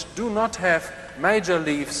 ferns which do not have major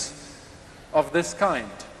leaves of this kind.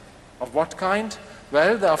 Of what kind?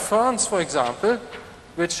 Well, there are ferns, for example,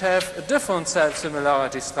 which have a different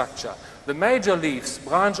self-similarity structure. The major leaves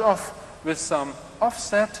branch off with some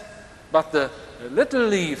offset, but the little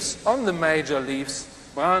leaves on the major leaves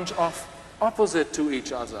branch off opposite to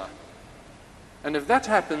each other. And if that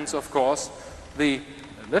happens, of course, the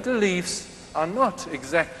little leaves are not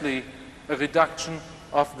exactly a reduction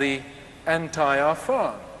of the entire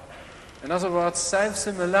fern. In other words,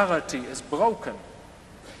 self-similarity is broken.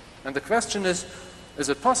 And the question is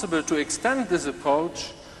it possible to extend this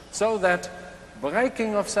approach so that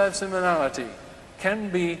breaking of self-similarity can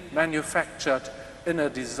be manufactured in a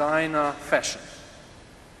designer fashion?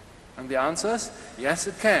 And the answer is, yes,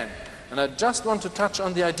 it can. And I just want to touch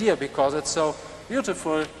on the idea because it's so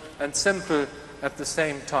beautiful and simple at the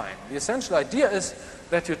same time. The essential idea is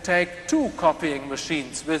that you take 2 copying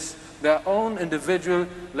machines with their own individual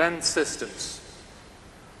length systems.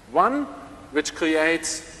 One which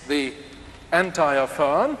creates the entire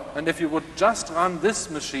fern, and if you would just run this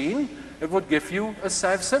machine, it would give you a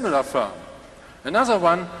self-similar fern. Another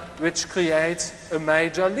one which creates a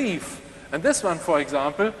major leaf. And this one, for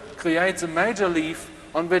example, creates a major leaf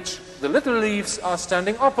on which the little leaves are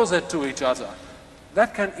standing opposite to each other.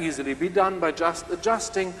 That can easily be done by just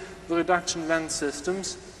adjusting the reduction length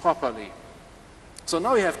systems properly. So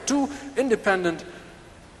now we have 2 independent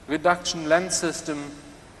reduction length system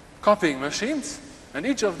copying machines, and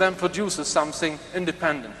each of them produces something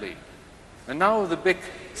independently. And now the big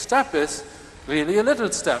step is really a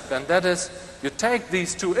little step, and that is you take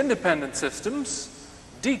these 2 independent systems,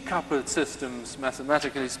 decoupled systems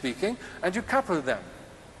mathematically speaking, and you couple them.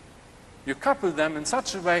 You couple them in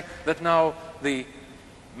such a way that now the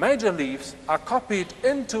major leaves are copied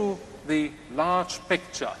into the large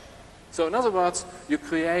picture. So in other words, you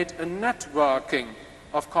create a networking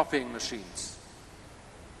of copying machines.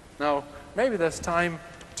 Now, maybe there's time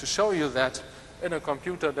to show you that in a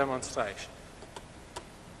computer demonstration.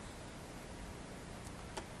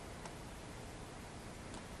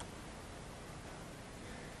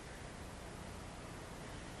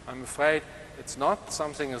 I'm afraid it's not.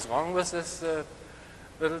 Something is wrong with this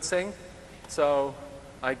little thing. So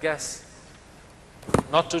I guess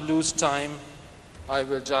not to lose time, I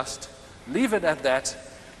will just leave it at that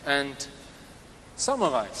and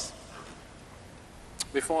summarize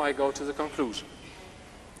before I go to the conclusion.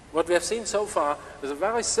 What we have seen so far is a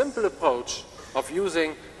very simple approach of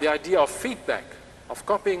using the idea of feedback, of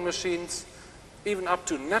copying machines, even up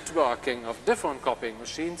to networking of different copying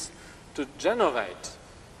machines to generate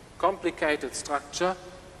complicated structure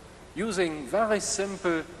using very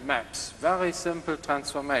simple maps, very simple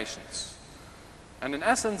transformations. And in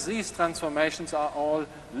essence, these transformations are all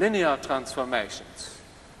linear transformations.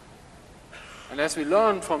 And as we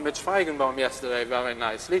learned from Mitch Feigenbaum yesterday very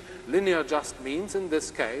nicely, linear just means, in this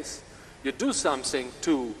case, you do something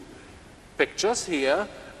to pictures here,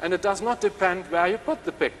 and it does not depend where you put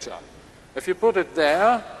the picture. If you put it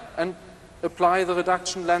there and apply the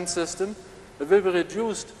reduction length system, it will be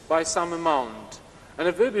reduced by some amount. And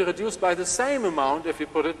it will be reduced by the same amount if you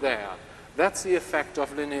put it there. That's the effect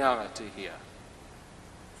of linearity here.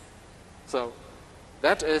 So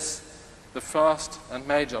that is the first and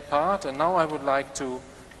major part, and now I would like to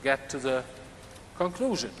get to the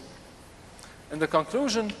conclusion. In the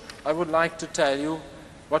conclusion, I would like to tell you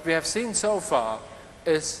what we have seen so far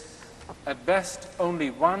is at best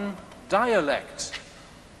only one dialect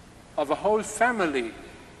of a whole family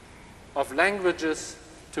of languages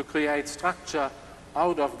to create structure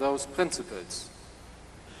out of those principles.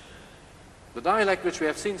 The dialect which we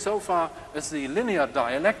have seen so far is the linear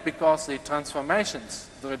dialect because the transformations,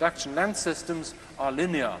 the reduction length systems, are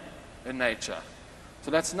linear in nature.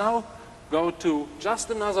 So let's now go to just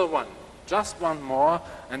another one, just one more,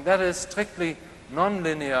 and that is strictly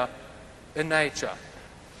nonlinear in nature.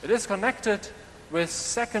 It is connected with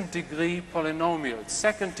second-degree polynomials,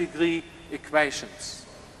 second-degree equations.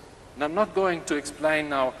 And I'm not going to explain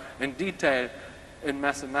now in detail, in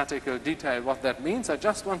mathematical detail, what that means. I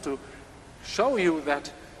just want to show you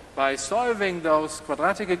that by solving those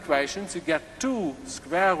quadratic equations, you get two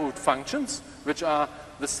square root functions, which are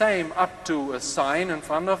the same up to a sign in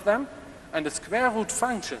front of them. And a square root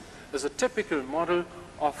function is a typical model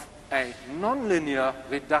of a nonlinear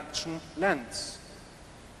reduction length.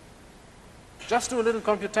 Just do a little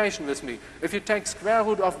computation with me. If you take square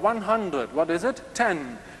root of 100, what is it?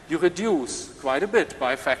 10. You reduce quite a bit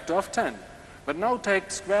by a factor of 10. But now take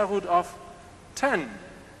square root of 10.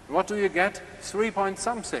 What do you get? 3 point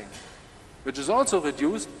something, which is also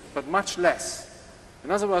reduced, but much less.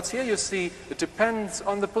 In other words, here you see it depends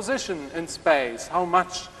on the position in space, how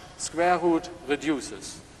much square root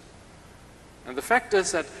reduces. And the fact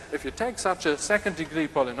is that if you take such a second-degree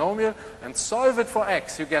polynomial and solve it for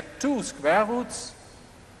x, you get two square roots.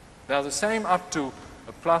 They are the same up to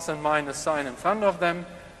a plus and minus sign in front of them.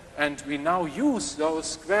 And we now use those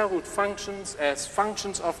square root functions as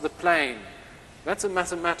functions of the plane. That's a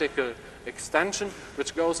mathematical extension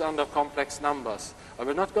which goes under complex numbers. I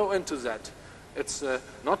will not go into that. It's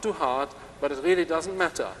not too hard, but it really doesn't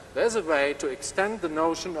matter. There's a way to extend the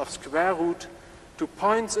notion of square root to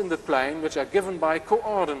points in the plane which are given by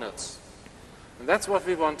coordinates. And that's what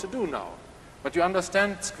we want to do now. But you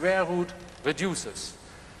understand, square root reduces.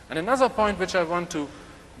 And another point which I want to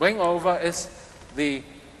bring over is the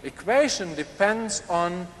equation depends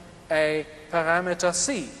on a parameter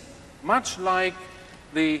c, much like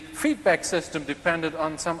the feedback system depended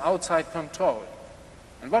on some outside control.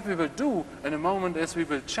 And what we will do in a moment is we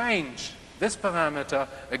will change this parameter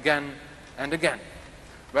again and again.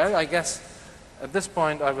 Well, I guess at this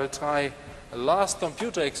point I will try a last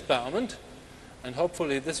computer experiment, and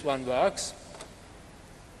hopefully this one works.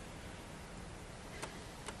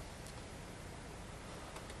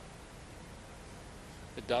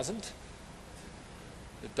 It doesn't.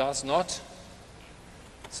 It does not.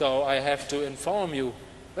 So I have to inform you.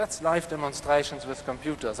 That's live demonstrations with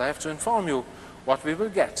computers. I have to inform you what we will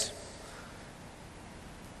get.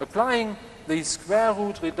 Applying these square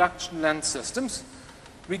root reduction length systems,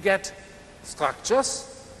 we get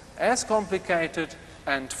structures as complicated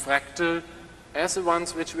and fractal as the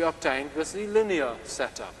ones which we obtained with the linear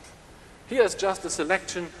setup. Here is just a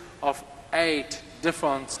selection of 8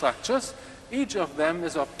 different structures. Each of them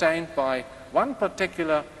is obtained by one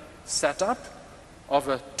particular setup of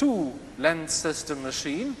a 2-length system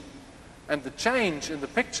machine, and the change in the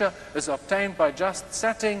picture is obtained by just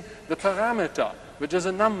setting the parameter, which is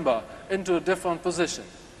a number, into a different position.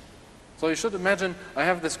 So you should imagine I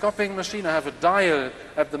have this copying machine, I have a dial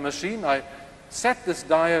at the machine, I set this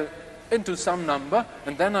dial into some number,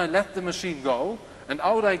 and then I let the machine go, and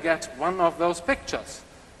out I get one of those pictures.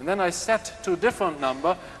 And then I set to a different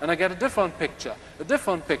number, and I get a different picture,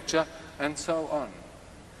 and so on.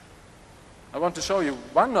 I want to show you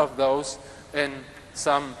one of those in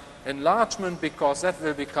some enlargement, because that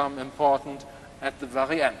will become important at the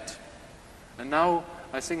very end. And now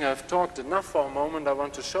I think I've talked enough for a moment. I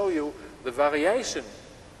want to show you the variation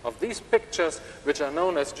of these pictures, which are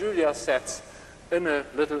known as Julia sets, in a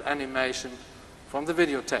little animation from the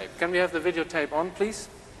videotape. Can we have the videotape on, please?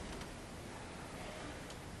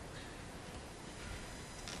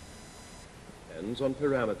 Depends on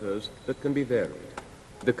parameters that can be varied.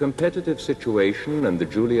 The competitive situation and the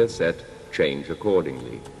Julia set change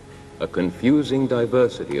accordingly. A confusing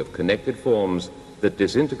diversity of connected forms that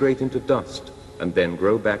disintegrate into dust and then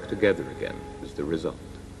grow back together again is the result.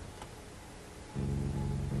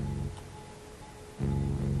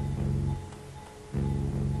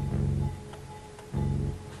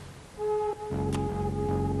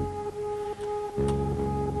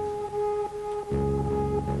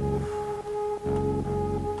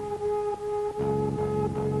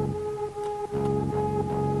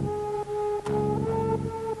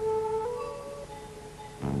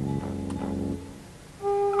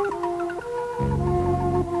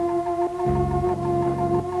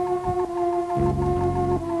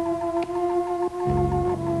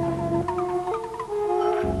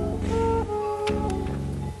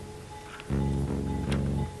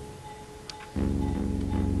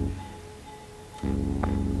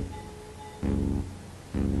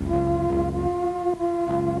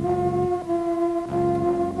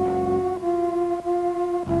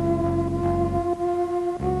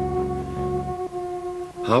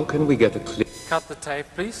 How can we get a clear... Cut the tape,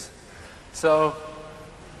 please. So,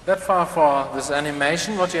 that far for this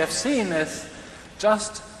animation, what you have seen is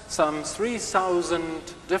just some 3,000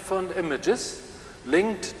 different images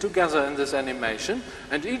linked together in this animation,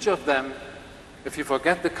 and each of them, if you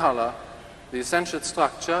forget the color, the essential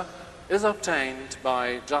structure, is obtained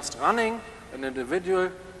by just running an individual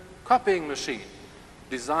copying machine,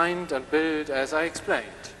 designed and built as I explained.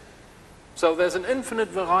 So there's an infinite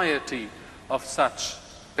variety of such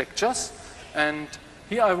pictures, and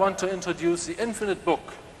here I want to introduce the infinite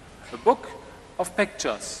book, a book of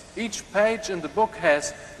pictures. Each page in the book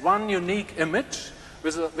has one unique image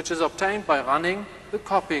which is obtained by running the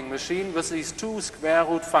copying machine with these two square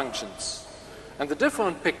root functions. And the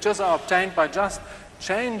different pictures are obtained by just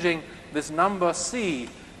changing this number C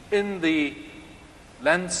in the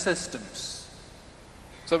lens systems.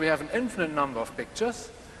 So we have an infinite number of pictures,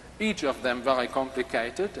 each of them very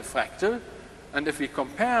complicated, a fractal. And if we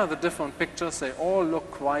compare the different pictures, they all look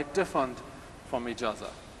quite different from each other.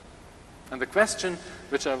 And the question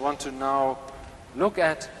which I want to now look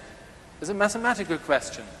at is a mathematical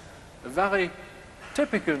question, a very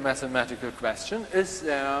typical mathematical question. Is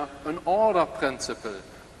there an order principle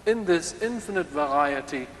in this infinite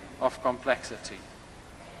variety of complexity?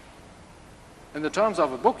 In the terms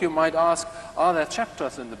of a book, you might ask, are there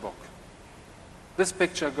chapters in the book? This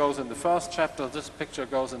picture goes in the first chapter, this picture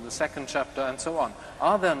goes in the second chapter, and so on.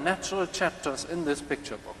 Are there natural chapters in this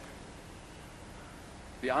picture book?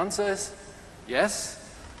 The answer is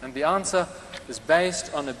yes, and the answer is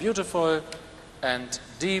based on a beautiful and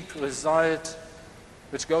deep result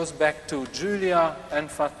which goes back to Julia and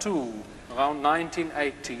Fatou around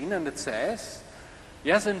 1918, and it says,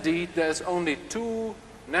 yes, indeed, there is only two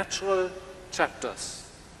natural chapters.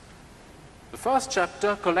 The first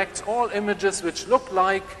chapter collects all images which look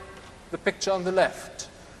like the picture on the left.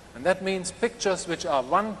 And that means pictures which are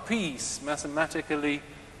one piece mathematically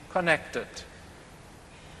connected.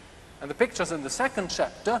 And the pictures in the second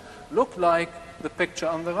chapter look like the picture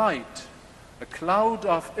on the right, a cloud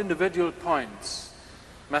of individual points,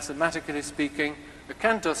 mathematically speaking, a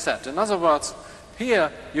Cantor set. In other words,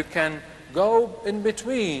 here you can go in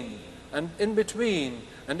between, and in between,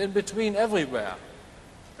 and in between everywhere.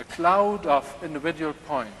 A cloud of individual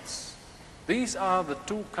points. These are the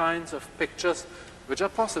two kinds of pictures which are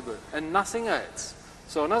possible, and nothing else.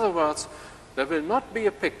 So in other words, there will not be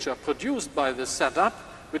a picture produced by this setup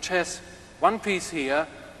which has one piece here,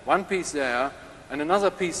 one piece there, and another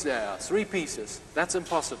piece there, three pieces. That's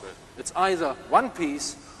impossible. It's either one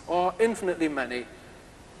piece or infinitely many,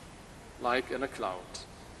 like in a cloud.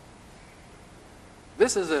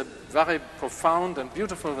 This is a very profound and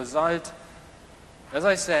beautiful result, as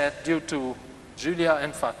I said, due to Julia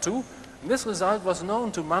and Fatou. This result was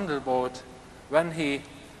known to Mandelbrot when he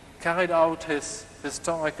carried out his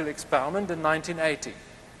historical experiment in 1980.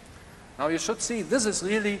 Now you should see, this is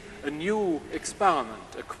really a new experiment,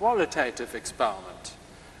 a qualitative experiment,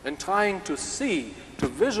 in trying to see, to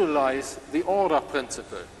visualize the order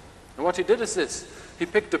principle. And what he did is this: he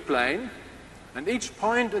picked a plane, and each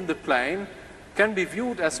point in the plane can be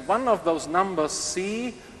viewed as one of those numbers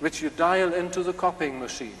C which you dial into the copying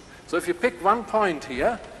machine. So if you pick one point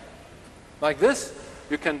here, like this,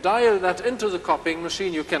 you can dial that into the copying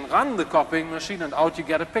machine, you can run the copying machine, and out you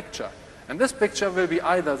get a picture. And this picture will be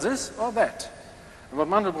either this or that. And what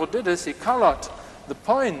Mandelbrot did is he colored the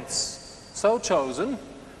points so chosen,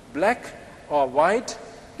 black or white,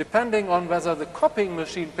 depending on whether the copying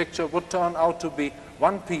machine picture would turn out to be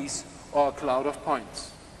one piece or a cloud of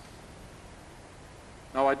points.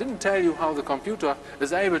 Now, I didn't tell you how the computer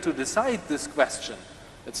is able to decide this question,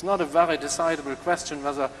 It's not a very decidable question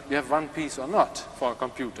whether you have one piece or not for a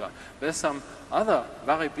computer. There's some other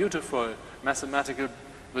very beautiful mathematical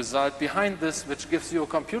result behind this which gives you a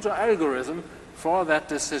computer algorithm for that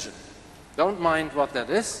decision. Don't mind what that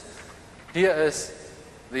is. Here is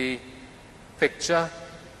the picture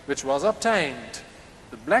which was obtained.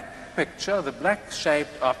 The black picture, the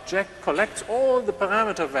black-shaped object, collects all the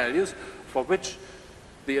parameter values for which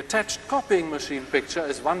the attached copying machine picture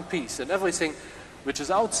is one piece, and everything which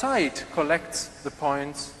is outside collects the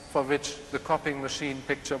points for which the copying machine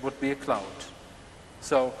picture would be a cloud.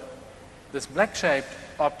 So this black-shaped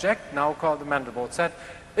object, now called the Mandelbrot set,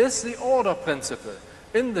 is the order principle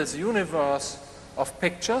in this universe of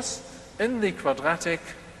pictures in the quadratic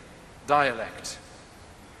dialect.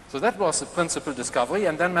 So that was the principal discovery,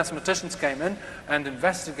 and then mathematicians came in and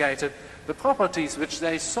investigated the properties which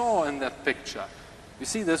they saw in that picture. You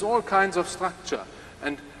see, there's all kinds of structure,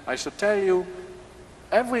 and I should tell you,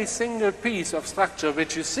 every single piece of structure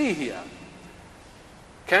which you see here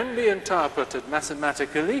can be interpreted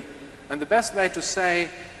mathematically, and the best way to say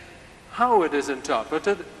how it is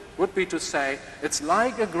interpreted would be to say it's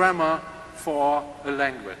like a grammar for a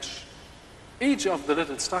language. Each of the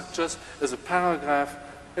little structures is a paragraph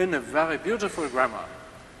in a very beautiful grammar.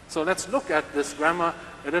 So let's look at this grammar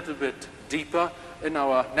a little bit deeper in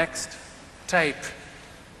our next tape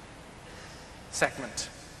segment.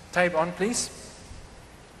 Tape on, please.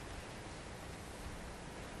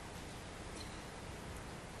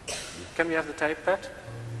 Can we have the tape, Pat?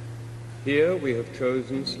 Here we have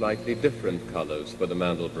chosen slightly different colors for the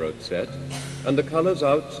Mandelbrot set, and the colors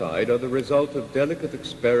outside are the result of delicate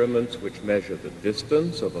experiments which measure the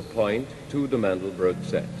distance of a point to the Mandelbrot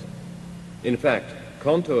set. In fact,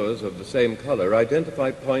 contours of the same color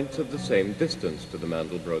identify points of the same distance to the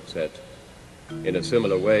Mandelbrot set. In a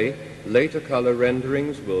similar way, later color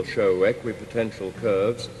renderings will show equipotential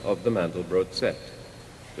curves of the Mandelbrot set.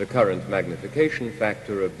 The current magnification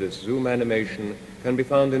factor of this zoom animation can be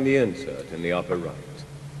found in the insert in the upper right.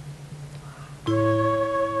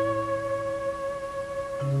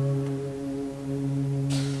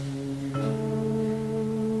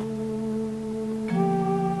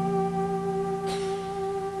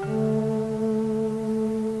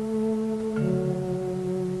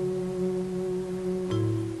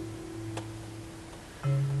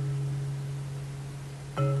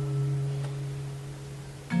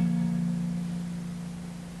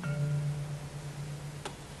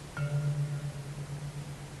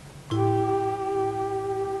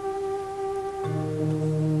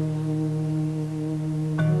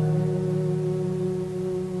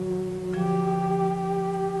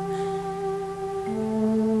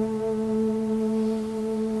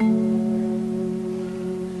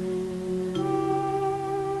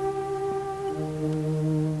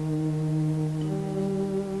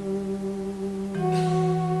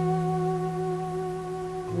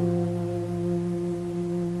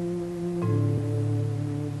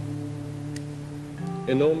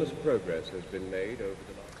 Enormous progress has been made over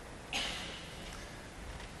the last...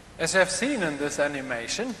 As you have seen in this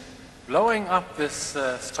animation, blowing up this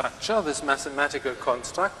structure, this mathematical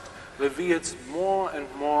construct, reveals more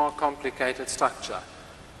and more complicated structure.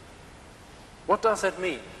 What does that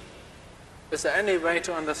mean? Is there any way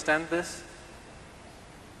to understand this?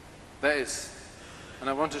 There is. And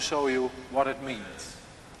I want to show you what it means.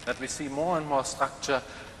 That we see more and more structure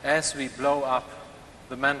as we blow up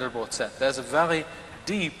the Mandelbrot set. There's a very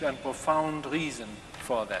deep and profound reason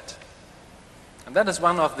for that. And that is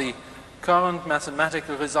one of the current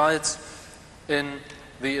mathematical results in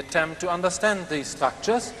the attempt to understand these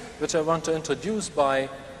structures, which I want to introduce by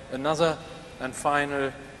another and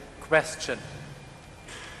final question.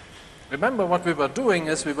 Remember, what we were doing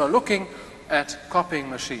is we were looking at copying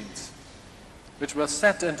machines, which were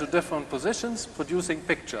set into different positions, producing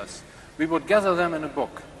pictures. We would gather them in a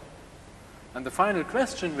book. And the final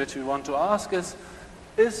question which we want to ask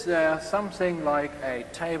is there something like a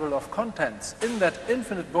table of contents in that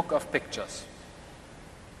infinite book of pictures?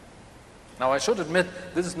 Now, I should admit,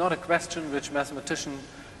 this is not a question which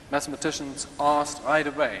mathematicians asked right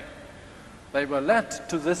away. They were led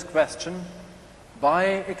to this question by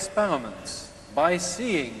experiments, by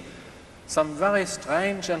seeing some very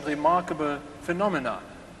strange and remarkable phenomena,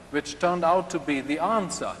 which turned out to be the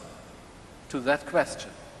answer to that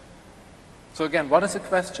question. So again, what is the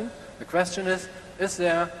question? The question is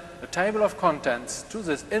there a table of contents to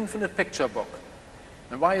this infinite picture book?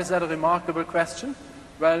 And why is that a remarkable question?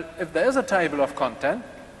 Well, if there is a table of content,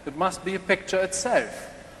 it must be a picture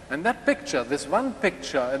itself. And that picture, this one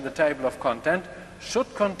picture in the table of content,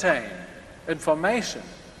 should contain information,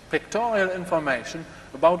 pictorial information,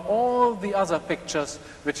 about all the other pictures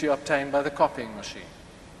which you obtain by the copying machine.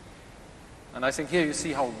 And I think here you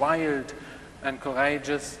see how wild and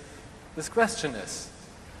courageous this question is.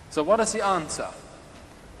 So what is the answer?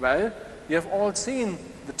 Well, you have all seen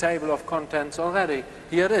the table of contents already.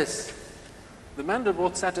 Here it is. The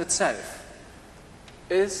Mandelbrot set itself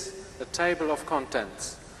is a table of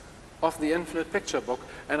contents of the infinite picture book,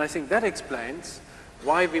 and I think that explains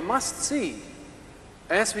why we must see,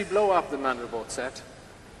 as we blow up the Mandelbrot set,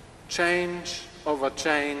 change over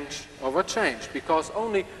change over change, because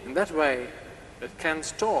only in that way it can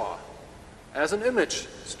store, as an image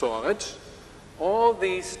storage, all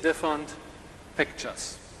these different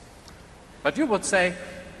pictures. But you would say,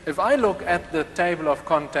 if I look at the table of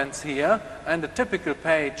contents here and the typical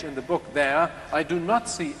page in the book there, I do not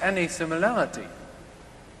see any similarity.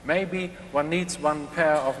 Maybe one needs one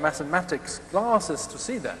pair of mathematics glasses to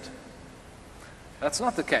see that. That's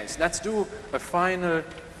not the case. Let's do a final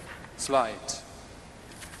slide.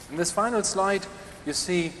 In this final slide, you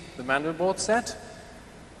see the Mandelbrot set.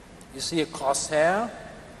 You see a crosshair.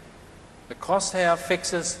 The crosshair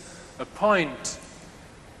fixes a point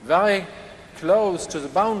very close to the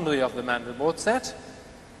boundary of the Mandelbrot set,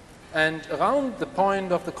 and around the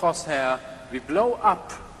point of the crosshair we blow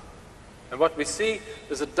up, and what we see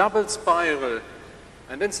is a double spiral,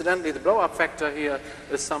 and incidentally the blow-up factor here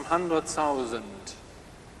is some 100,000.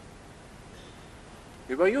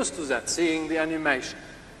 We were used to that, seeing the animation.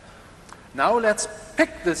 Now let's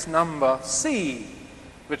pick this number C,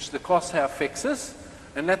 which the crosshair fixes,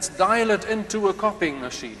 and let's dial it into a copying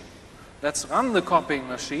machine. Let's run the copying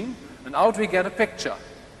machine, and out we get a picture.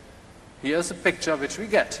 Here's a picture which we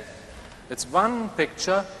get. It's one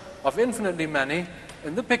picture of infinitely many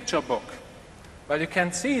in the picture book. Well, you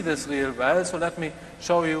can't see this real well, so let me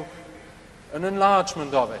show you an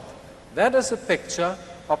enlargement of it. That is a picture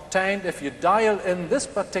obtained if you dial in this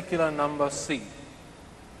particular number C.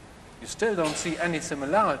 You still don't see any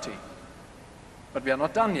similarity, but we are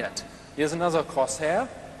not done yet. Here's another crosshair.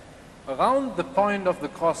 Around the point of the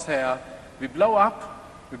crosshair, we blow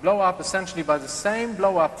up essentially by the same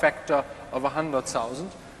blow-up factor of 100,000,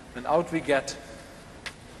 and out we get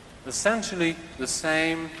essentially the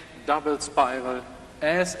same double spiral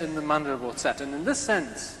as in the Mandelbrot set. And in this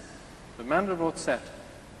sense, the Mandelbrot set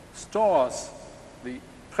stores the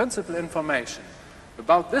principal information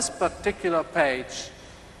about this particular page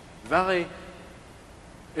very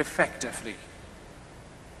effectively.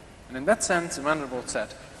 And in that sense, the Mandelbrot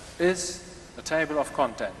set is a table of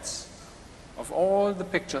contents of all the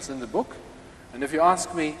pictures in the book. And if you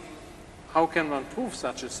ask me, how can one prove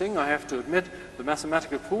such a thing, I have to admit the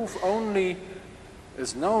mathematical proof only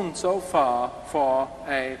is known so far for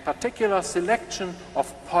a particular selection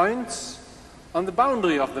of points on the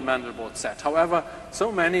boundary of the Mandelbrot set. However,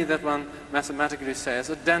 so many that one mathematically says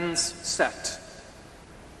a dense set.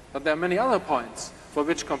 But there are many other points for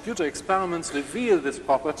which computer experiments reveal this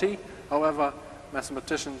property. However,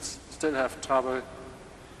 mathematicians still have trouble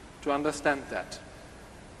to understand that.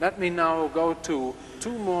 Let me now go to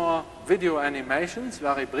two more video animations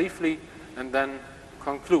very briefly and then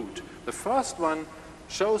conclude. The first one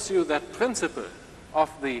shows you that principle of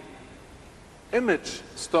the image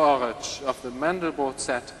storage of the Mandelbrot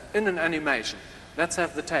set in an animation. Let's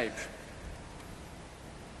have the tape.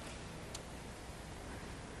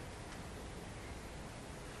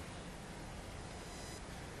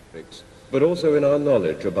 But also in our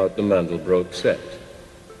knowledge about the Mandelbrot set.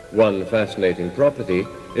 One fascinating property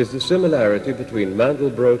is the similarity between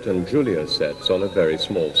Mandelbrot and Julia sets on a very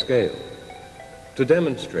small scale. To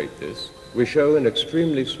demonstrate this, we show an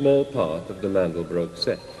extremely small part of the Mandelbrot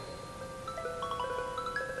set.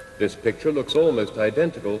 This picture looks almost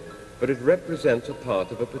identical, but it represents a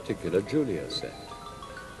part of a particular Julia set.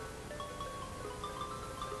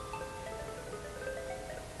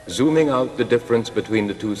 Zooming out, the difference between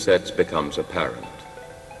the two sets becomes apparent.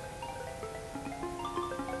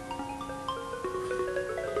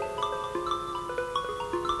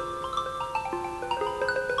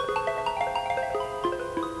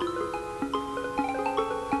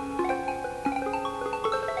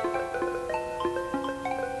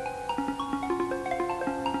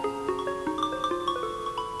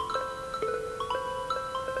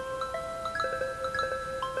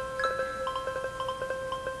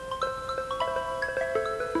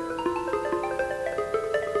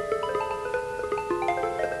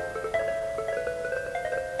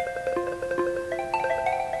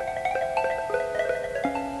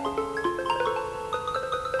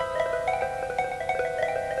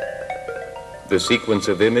 The sequence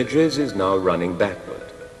of images is now running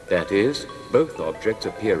backward. That is, both objects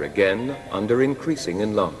appear again under increasing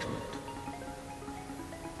enlargement.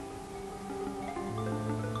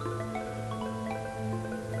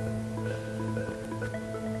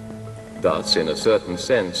 Thus, in a certain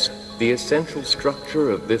sense, the essential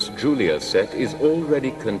structure of this Julia set is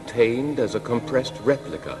already contained as a compressed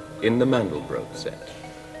replica in the Mandelbrot set.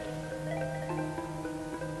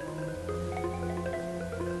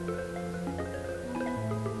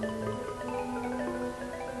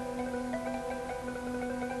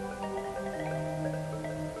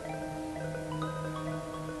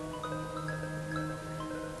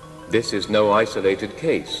 This is no isolated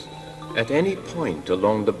case. At any point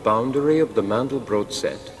along the boundary of the Mandelbrot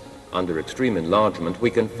set, under extreme enlargement, we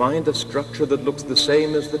can find a structure that looks the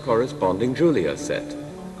same as the corresponding Julia set.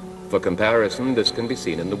 For comparison, this can be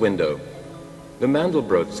seen in the window. The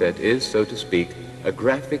Mandelbrot set is, so to speak, a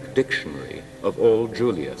graphic dictionary of all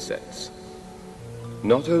Julia sets.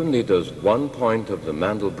 Not only does one point of the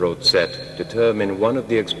Mandelbrot set determine one of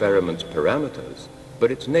the experiment's parameters,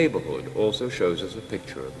 but its neighborhood also shows us a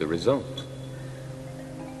picture of the result.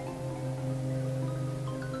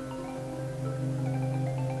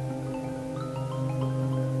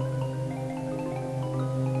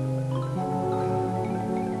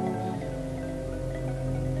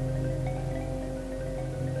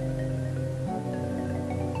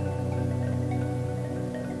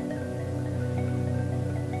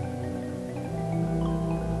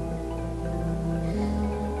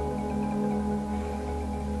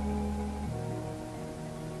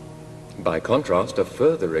 By contrast, a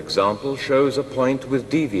further example shows a point with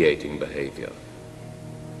deviating behavior.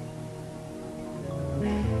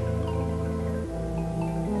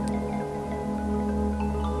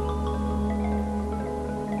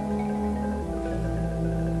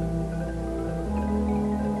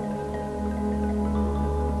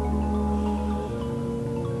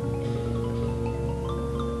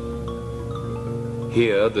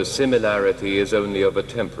 Here, the similarity is only of a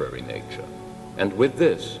temporary nature. And with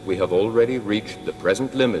this, we have already reached the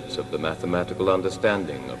present limits of the mathematical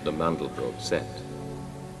understanding of the Mandelbrot set.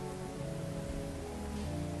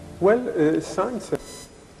 Well, science.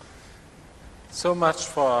 So much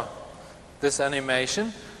for this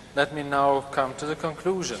animation. Let me now come to the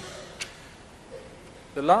conclusion.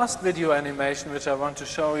 The last video animation which I want to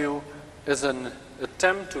show you is an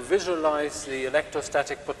attempt to visualize the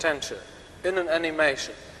electrostatic potential in an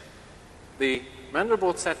animation. The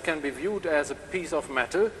Mandelbrot set can be viewed as a piece of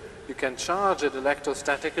metal. You can charge it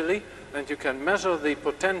electrostatically, and you can measure the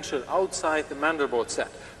potential outside the Mandelbrot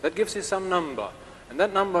set. That gives you some number, and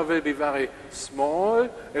that number will be very small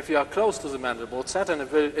if you are close to the Mandelbrot set, and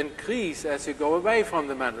it will increase as you go away from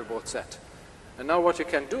the Mandelbrot set. And now what you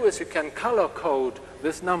can do is you can color code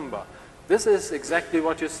this number. This is exactly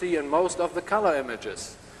what you see in most of the color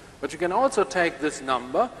images. But you can also take this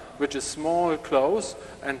number, which is small close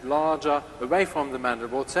and larger away from the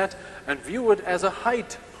Mandelbrot set, and view it as a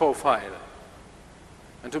height profile.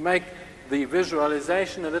 And to make the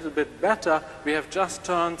visualization a little bit better, we have just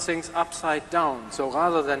turned things upside down. So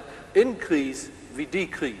rather than increase, we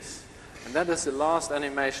decrease. And that is the last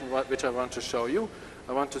animation which I want to show you.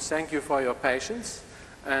 I want to thank you for your patience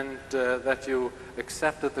and that you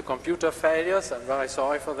accepted the computer failures. I'm very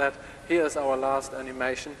sorry for that. Here is our last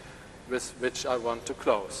animation, with which I want to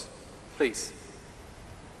close. Please.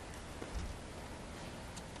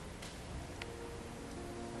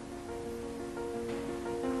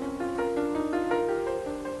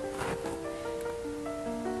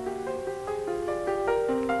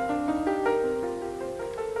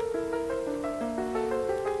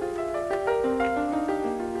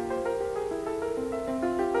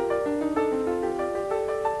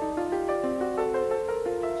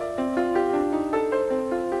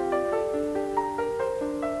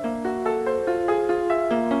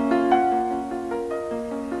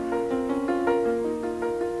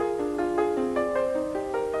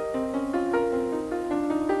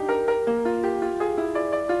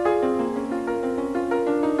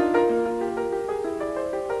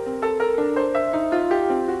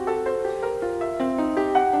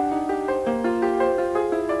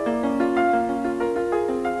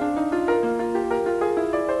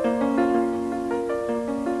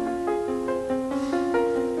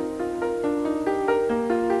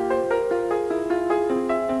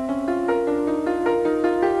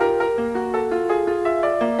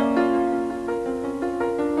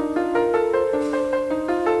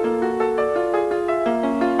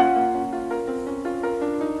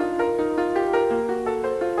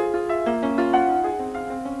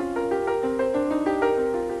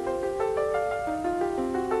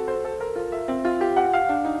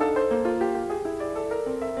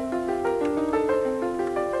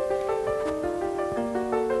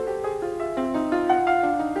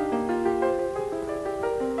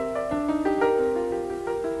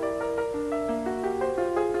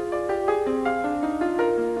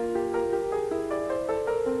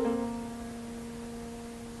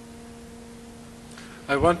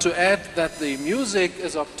 I want to add that the music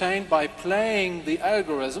is obtained by playing the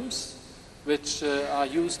algorithms which are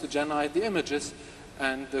used to generate the images,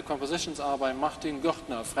 and the compositions are by Martin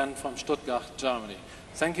Gürtner, a friend from Stuttgart, Germany.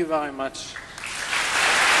 Thank you very much.